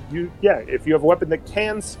if you have a weapon that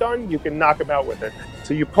can stun, you can knock him out with it.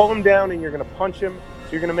 So you pull him down and you're going to punch him.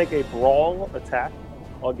 So you're going to make a brawl attack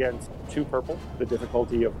against 2 purple. The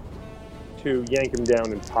difficulty of to yank him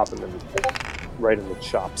down and pop him right in the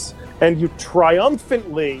chops. And you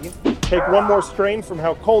triumphantly take 1 more strain from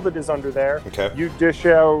how cold it is under there. Okay. You dish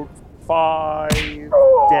out 5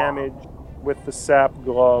 damage with the sap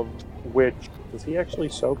glove, which does he actually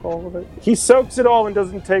soak all of it? He soaks it all and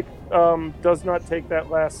does not take that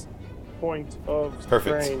last point of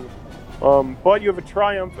Perfect. strain. But you have a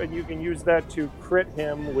triumph, and you can use that to crit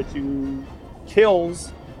him, which you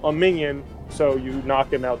kills a minion, so you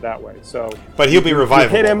knock him out that way. So, But he'll be you revivable,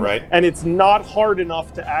 hit him, right? and it's not hard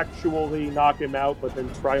enough to actually knock him out, but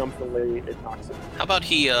then triumphantly it knocks him. How about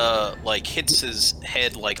he hits his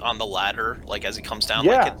head on the ladder, as he comes down,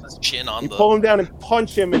 Yeah. hits his chin on You the. pull him down and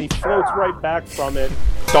punch him, and he floats right back from it.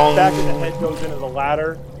 Dong. Back of the head goes into the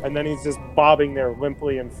ladder, and then he's just bobbing there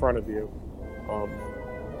limply in front of you.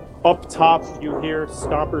 Up top, you hear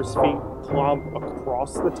Stomper's feet clomp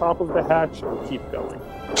across the top of the hatch and keep going.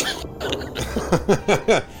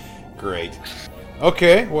 Great.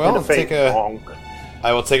 Okay, well, And I'll take a. bonk.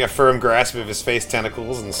 I will take a firm grasp of his face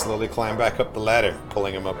tentacles and slowly climb back up the ladder,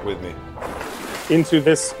 pulling him up with me Into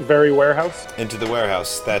this very warehouse. into the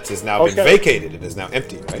warehouse that has now been Okay. vacated. It is now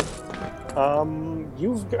empty, right?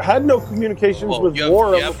 You've had no communications Well, with you have-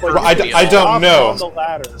 Worram you have before Well, you I don't hop know. on the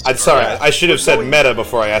ladder. I'm sorry. Right. I should have We're said going- meta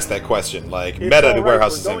before I asked that question. Like, It's meta, all the right,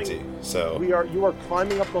 warehouse we're is going- empty. So, You are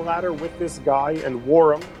climbing up the ladder with this guy, and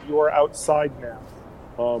Worram, you are outside now.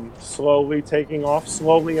 Slowly taking off,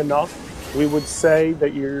 slowly enough. we would say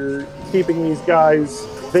that you're keeping these guys.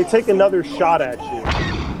 They take another shot at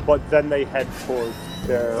you, but then they head towards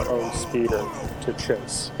their own speeder to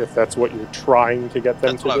chase, if that's what you're trying to get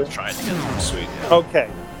them That's to what I do. was trying to get them. Sweet. Yeah. Okay,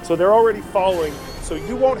 so they're already following, so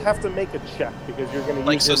you won't have to make a check because you're going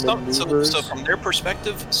to use your maneuvers. So from their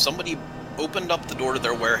perspective, somebody opened up the door to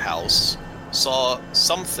their warehouse, saw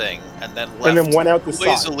something, and then left and then went out the side.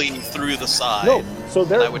 noisily through the side. No, so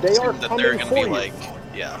And I would they are assume that they're coming gonna for be you. like,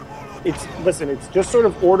 yeah. It's just sort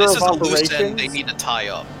of order This of is a loose operations. end they need to tie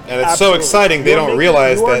up. And it's Absolutely. so exciting they You're don't making-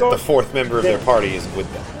 realize you are that going- the fourth member of their Dan. party is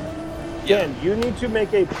with them. Dan, you need to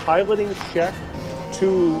make a piloting check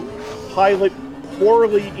to pilot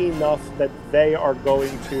poorly enough that they are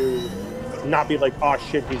going to not be like, oh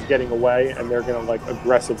shit, he's getting away, and they're going to like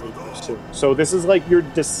aggressively pursue. So this is like your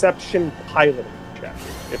deception piloting check,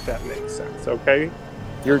 if that makes sense. Okay,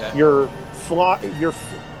 you're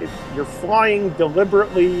flying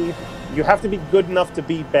deliberately. You have to be good enough to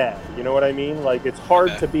be bad. You know what I mean? Like, it's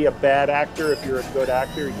hard to be a bad actor if you're a good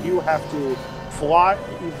actor. You have to fly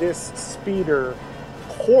this speeder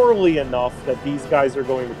poorly enough that these guys are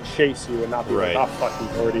going to chase you and not be like, Right. oh, fuck,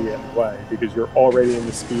 he's already in the way, because you're already in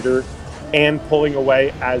the speeder and pulling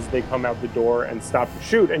away as they come out the door and stop to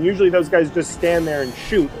shoot. And usually those guys just stand there and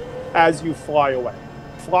shoot as you fly away.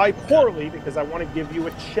 Fly poorly because I want to give you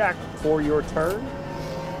a check for your turn.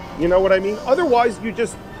 You know what I mean? Otherwise, you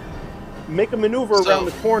just make a maneuver around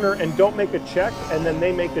the corner and don't make a check, and then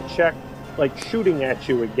they make a check like shooting at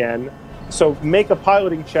you again. So make a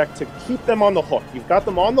piloting check to keep them on the hook. You've got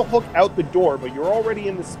them on the hook out the door, but you're already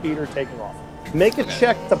in the speeder taking off. Make a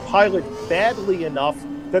check to pilot badly enough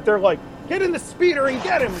that they're like, get in the speeder and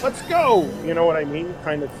get him, let's go. You know what I mean?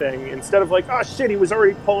 Kind of thing. Instead of like, oh shit, he was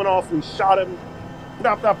already pulling off, we shot him,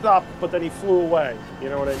 but then he flew away. You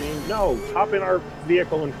know what I mean? No, hop in our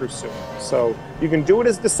vehicle and pursue him. So you can do it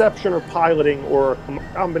as deception or piloting or a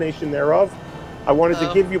combination thereof. I wanted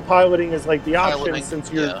to give you piloting as like the option,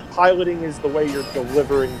 since your piloting is the way you're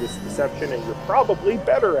delivering this deception, and you're probably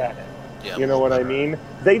better at it. Yeah, you know what I mean?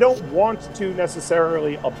 They don't want to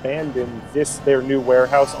necessarily abandon their new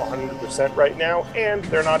warehouse 100% right now, and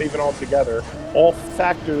they're not even all together. All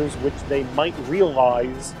factors which they might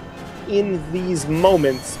realize in these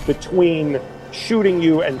moments between shooting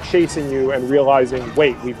you and chasing you and realizing,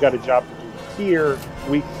 wait, we've got a job to do here,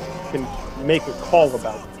 we can make a call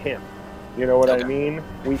about him. You know what I mean?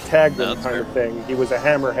 We tagged him, kind of thing. He was a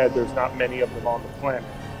hammerhead. There's not many of them on the planet.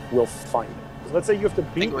 We'll find him. Let's say you have to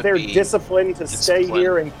beat their discipline to stay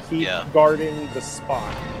here and keep guarding the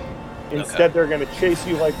spot. Instead, they're going to chase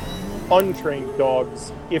you like untrained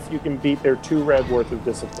dogs if you can beat their 2 red worth of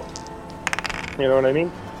discipline. You know what I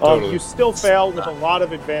mean? Totally. You still fail with a lot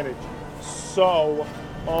of advantage. So,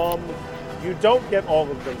 you don't get all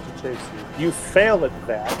of them to chase you. You fail at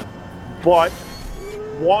that, but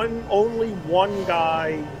only one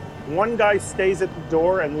guy stays at the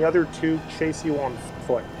door, and the other 2 chase you on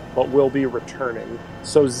foot, but will be returning.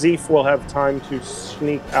 So Zeef will have time to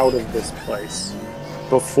sneak out of this place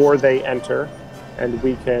before they enter, and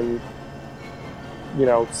we can,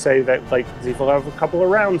 say that like Zeef will have a couple of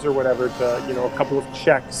rounds or whatever to, a couple of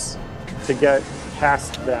checks to get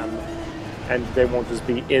past them, and they won't just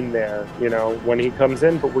be in there, when he comes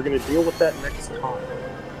in. But we're going to deal with that next time.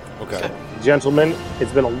 Okay. Gentlemen,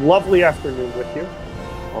 it's been a lovely afternoon with you.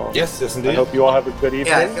 Yes, indeed. I hope you all have a good evening.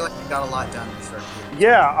 Yeah, I feel like we got a lot done this review.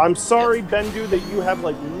 Yeah, I'm sorry, Bendu, that you have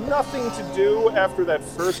like nothing to do after that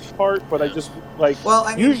first part, but I just like. Well,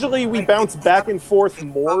 I mean, usually we bounce back and forth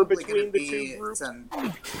more between the 2 groups. So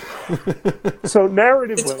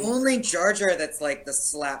narratively, It's only Jar Jar that's like the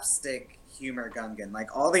slapstick humor Gungan.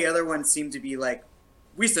 Like all the other ones seem to be like,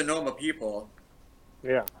 we Sonoma people.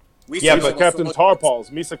 Yeah. But Captain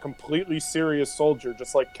Tarpals, Misa completely serious soldier,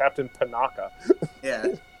 just like Captain Panaka. Yeah.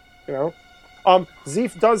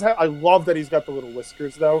 Zeef does have. I love that he's got the little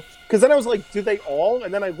whiskers though, because then I was like, do they all?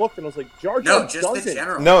 And then I looked and I was like, Jar Jar doesn't. The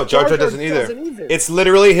general. No, Jar Jar doesn't either. It's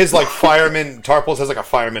literally his like fireman. Tarpals has like a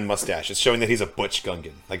fireman mustache. It's showing that he's a butch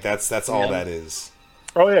Gungan. Like that's all that is.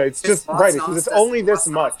 Oh yeah, it's just right because it's only this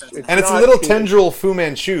much, and it's a little tendril Fu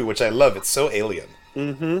Manchu, which I love. It's so alien.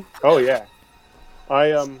 Mm-hmm. Oh yeah,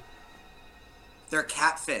 They're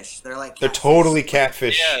catfish. They're like. They're totally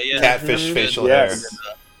catfish. Catfish facial hair.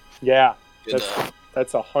 Yeah.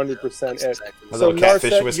 That's 100% it. A So little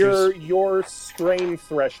catfish Narset, whiskers. your strain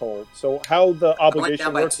threshold. So how the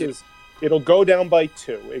obligation works is it'll go down by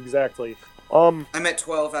 2 exactly. I'm at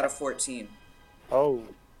 12 out of 14. Oh.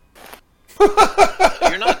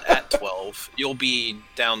 You're not at 12. You'll be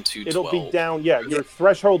down to 12. It'll be down. Yeah, your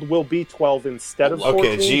threshold will be 12 instead of 14.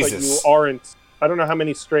 Okay, Jesus. But you aren't I don't know how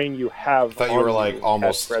many strain you have. I thought you on were like at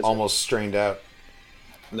almost present. strained out.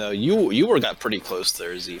 No, you were got pretty close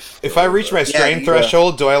there, Zeef. If I reach my strain you-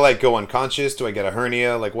 threshold, do I like go unconscious? Do I get a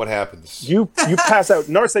hernia? Like what happens? You pass out.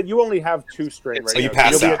 Narset, you only have 2 strain right Oh, you now.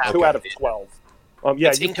 pass so you'll out, be at 2 okay. out of 12. Yeah,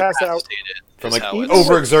 It's you pass out. incapacitated. From is like how it even-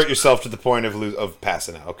 overexert yourself to the point of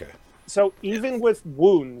passing out. Okay. So even with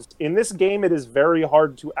wounds, in this game it is very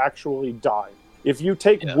hard to actually die. If you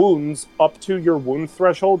take Yeah. wounds up to your wound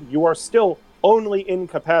threshold, you are still only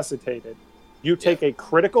incapacitated. You take a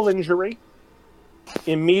critical injury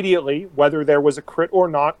immediately, whether there was a crit or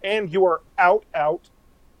not, and you are out,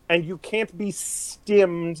 and you can't be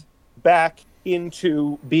stimmed back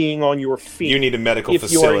into being on your feet. You need a medical if you are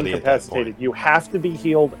facility at that incapacitated. point. You have to be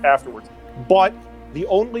healed afterwards. But the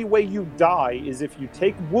only way you die is if you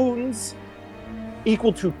take wounds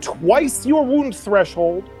equal to twice your wound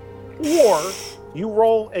threshold, or you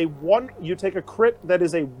roll you take a crit that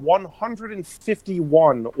is a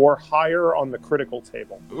 151 or higher on the critical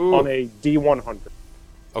table Ooh. on a D100.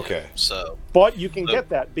 Okay. So But you can get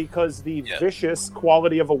that because the vicious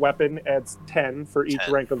quality of a weapon adds 10 for each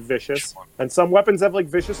 10. rank of vicious. And some weapons have like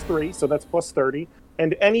vicious 3, so that's plus 30.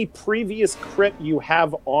 And any previous crit you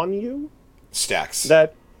have on you Stacks.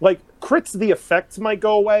 that, like, crits, the effects might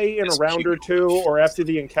go away in It's a round or cheap. 2 or after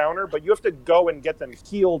the encounter, but you have to go and get them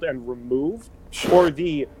healed and removed. Sure. Or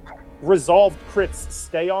the resolved crits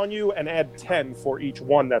stay on you and add 10 for each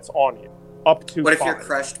one that's on you. Up to What if 5. you're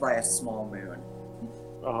crushed by a small moon?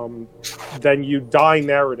 Then you die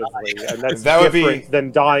narratively, and that's That would be- different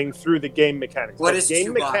than dying through the game mechanics. What But is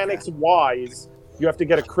game Chewbacca? mechanics wise, you have to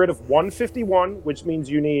get a crit of 151, which means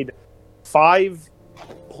you need 5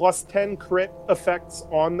 plus 10 crit effects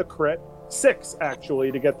on the crit. 6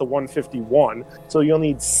 actually to get the 151. So you'll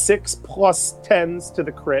need 6 plus 10s to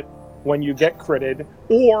the crit when you get critted,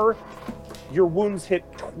 or your wounds hit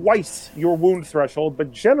twice your wound threshold,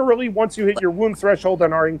 but generally once you hit your wound threshold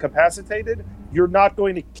and are incapacitated, you're not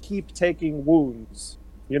going to keep taking wounds.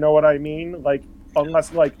 You know what I mean? Like,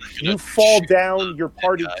 unless like you fall down, your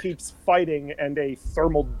party keeps fighting and a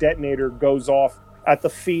thermal detonator goes off at the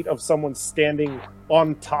feet of someone standing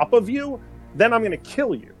on top of you, then I'm going to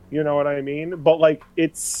kill you. You know what I mean? But like,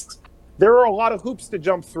 there are a lot of hoops to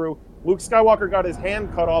jump through. Luke Skywalker got his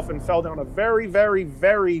hand cut off and fell down a very, very,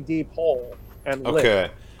 very deep hole and lived.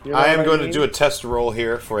 Okay. You know I am what going mean? to do a test roll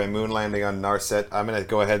here for a moon landing on Narset. I'm going to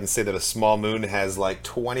go ahead and say that a small moon has like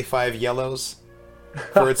 25 yellows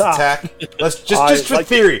for its attack. Let's just for like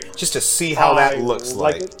theory, just to see how that I looks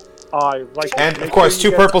like. it. I like it. And Make of course, sure 2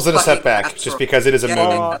 you get- purples and a Fucking setback, natural. just because it is a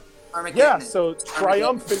Yeah, moon. Yeah, so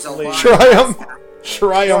triumphantly,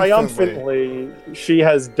 triumphantly, she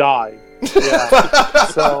has died. Yeah.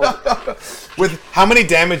 So With how many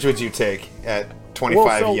damage would you take at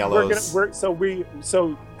 25 yellows?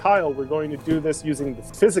 So Kyle, we're going to do this using the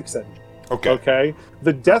physics engine. Okay. Okay.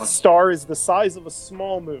 The Death Star is the size of a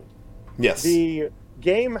small moon. Yes. The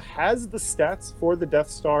game has the stats for the Death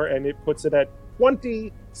Star, and it puts it at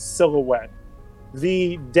 20 silhouette.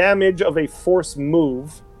 The damage of a force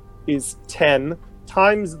move is 10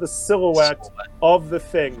 times the silhouette of the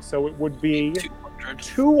thing. So it would be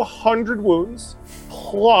 200 wounds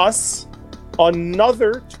plus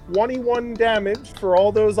another 21 damage for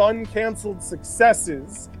all those uncancelled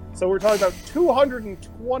successes. So we're talking about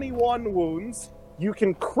 221 wounds. You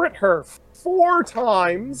can crit her 4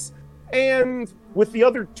 times, and with the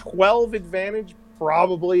other 12 advantage,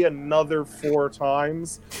 probably another 4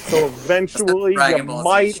 times. So eventually you Dragon Ball Z.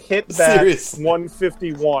 might hit that Seriously.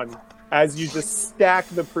 151. As you just stack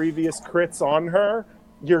the previous crits on her,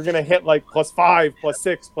 you're going to hit like +5,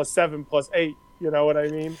 +6, +7, +8. You know what I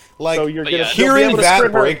mean? Like, so you're but gonna yeah, you'll be hearing able to that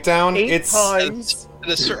crit her breakdown, 8 it's times. At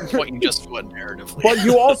a certain point, you just went narratively. But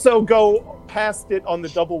you also go past it on the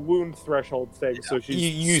double wound threshold thing. So she's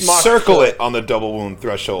you smocked circle for it on the double wound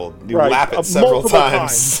threshold. You Right, lap it several multiple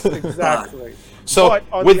times. Exactly. So but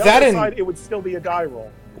on with the that other in side, it would still be a die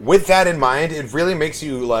roll. with that in mind, it really makes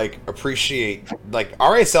you like appreciate like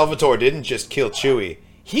R.A. Salvatore didn't just kill Chewie.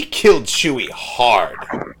 He killed Chewie hard.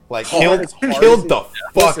 Like Hard as hard killed as the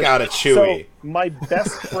fuck Listen, out of Chewie. So my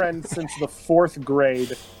best friend since the 4th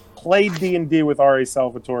grade played D&D with R.A.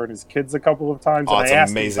 Salvatore and his kids a couple of times, Oh, and it's I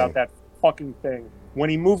asked amazing. him about that fucking thing. When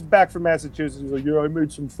he moved back from Massachusetts, he's like, "Yeah, I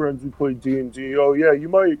made some friends who play D&D. Oh yeah, you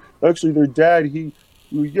might actually their dad he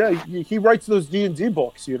writes those D&D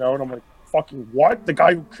books, you know." And I'm like, "Fucking what? The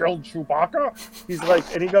guy who killed Chewbacca?" He's like,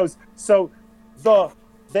 and he goes, "So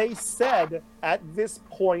they said at this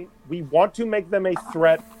point we want to make them a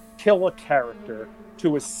threat, kill a character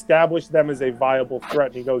to establish them as a viable threat."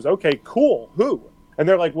 And he goes, "Okay, cool. Who?" And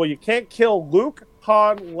they're like, "Well, you can't kill Luke,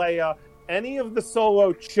 Han, Leia, any of the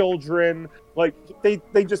Solo children. Like,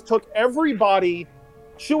 they just took everybody.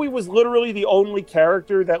 Chewie was literally the only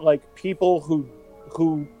character that, like, people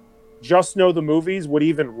who just know the movies would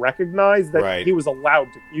even recognize that he was allowed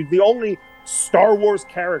to. He's the only Star Wars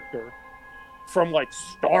character from, like,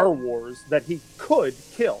 Star Wars that he could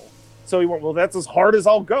kill. So he went, well, that's as hard as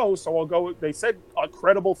I'll go, so I'll go. They said a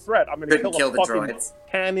credible threat. I'm going to kill a fucking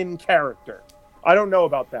canon character. I don't know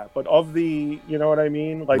about that, but of the, you know what I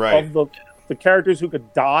mean? Like, of the characters who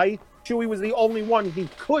could die, Chewie was the only one he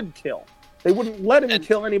could kill. They wouldn't let him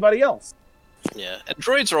kill anybody else. Yeah, and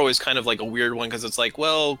droids are always kind of like a weird one because it's like,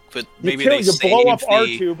 well, but maybe you blow up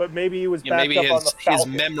R2, but maybe he was backed up on the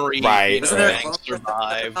Falcon. His memory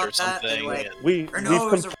survived or something.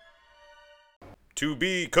 To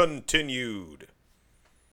be continued.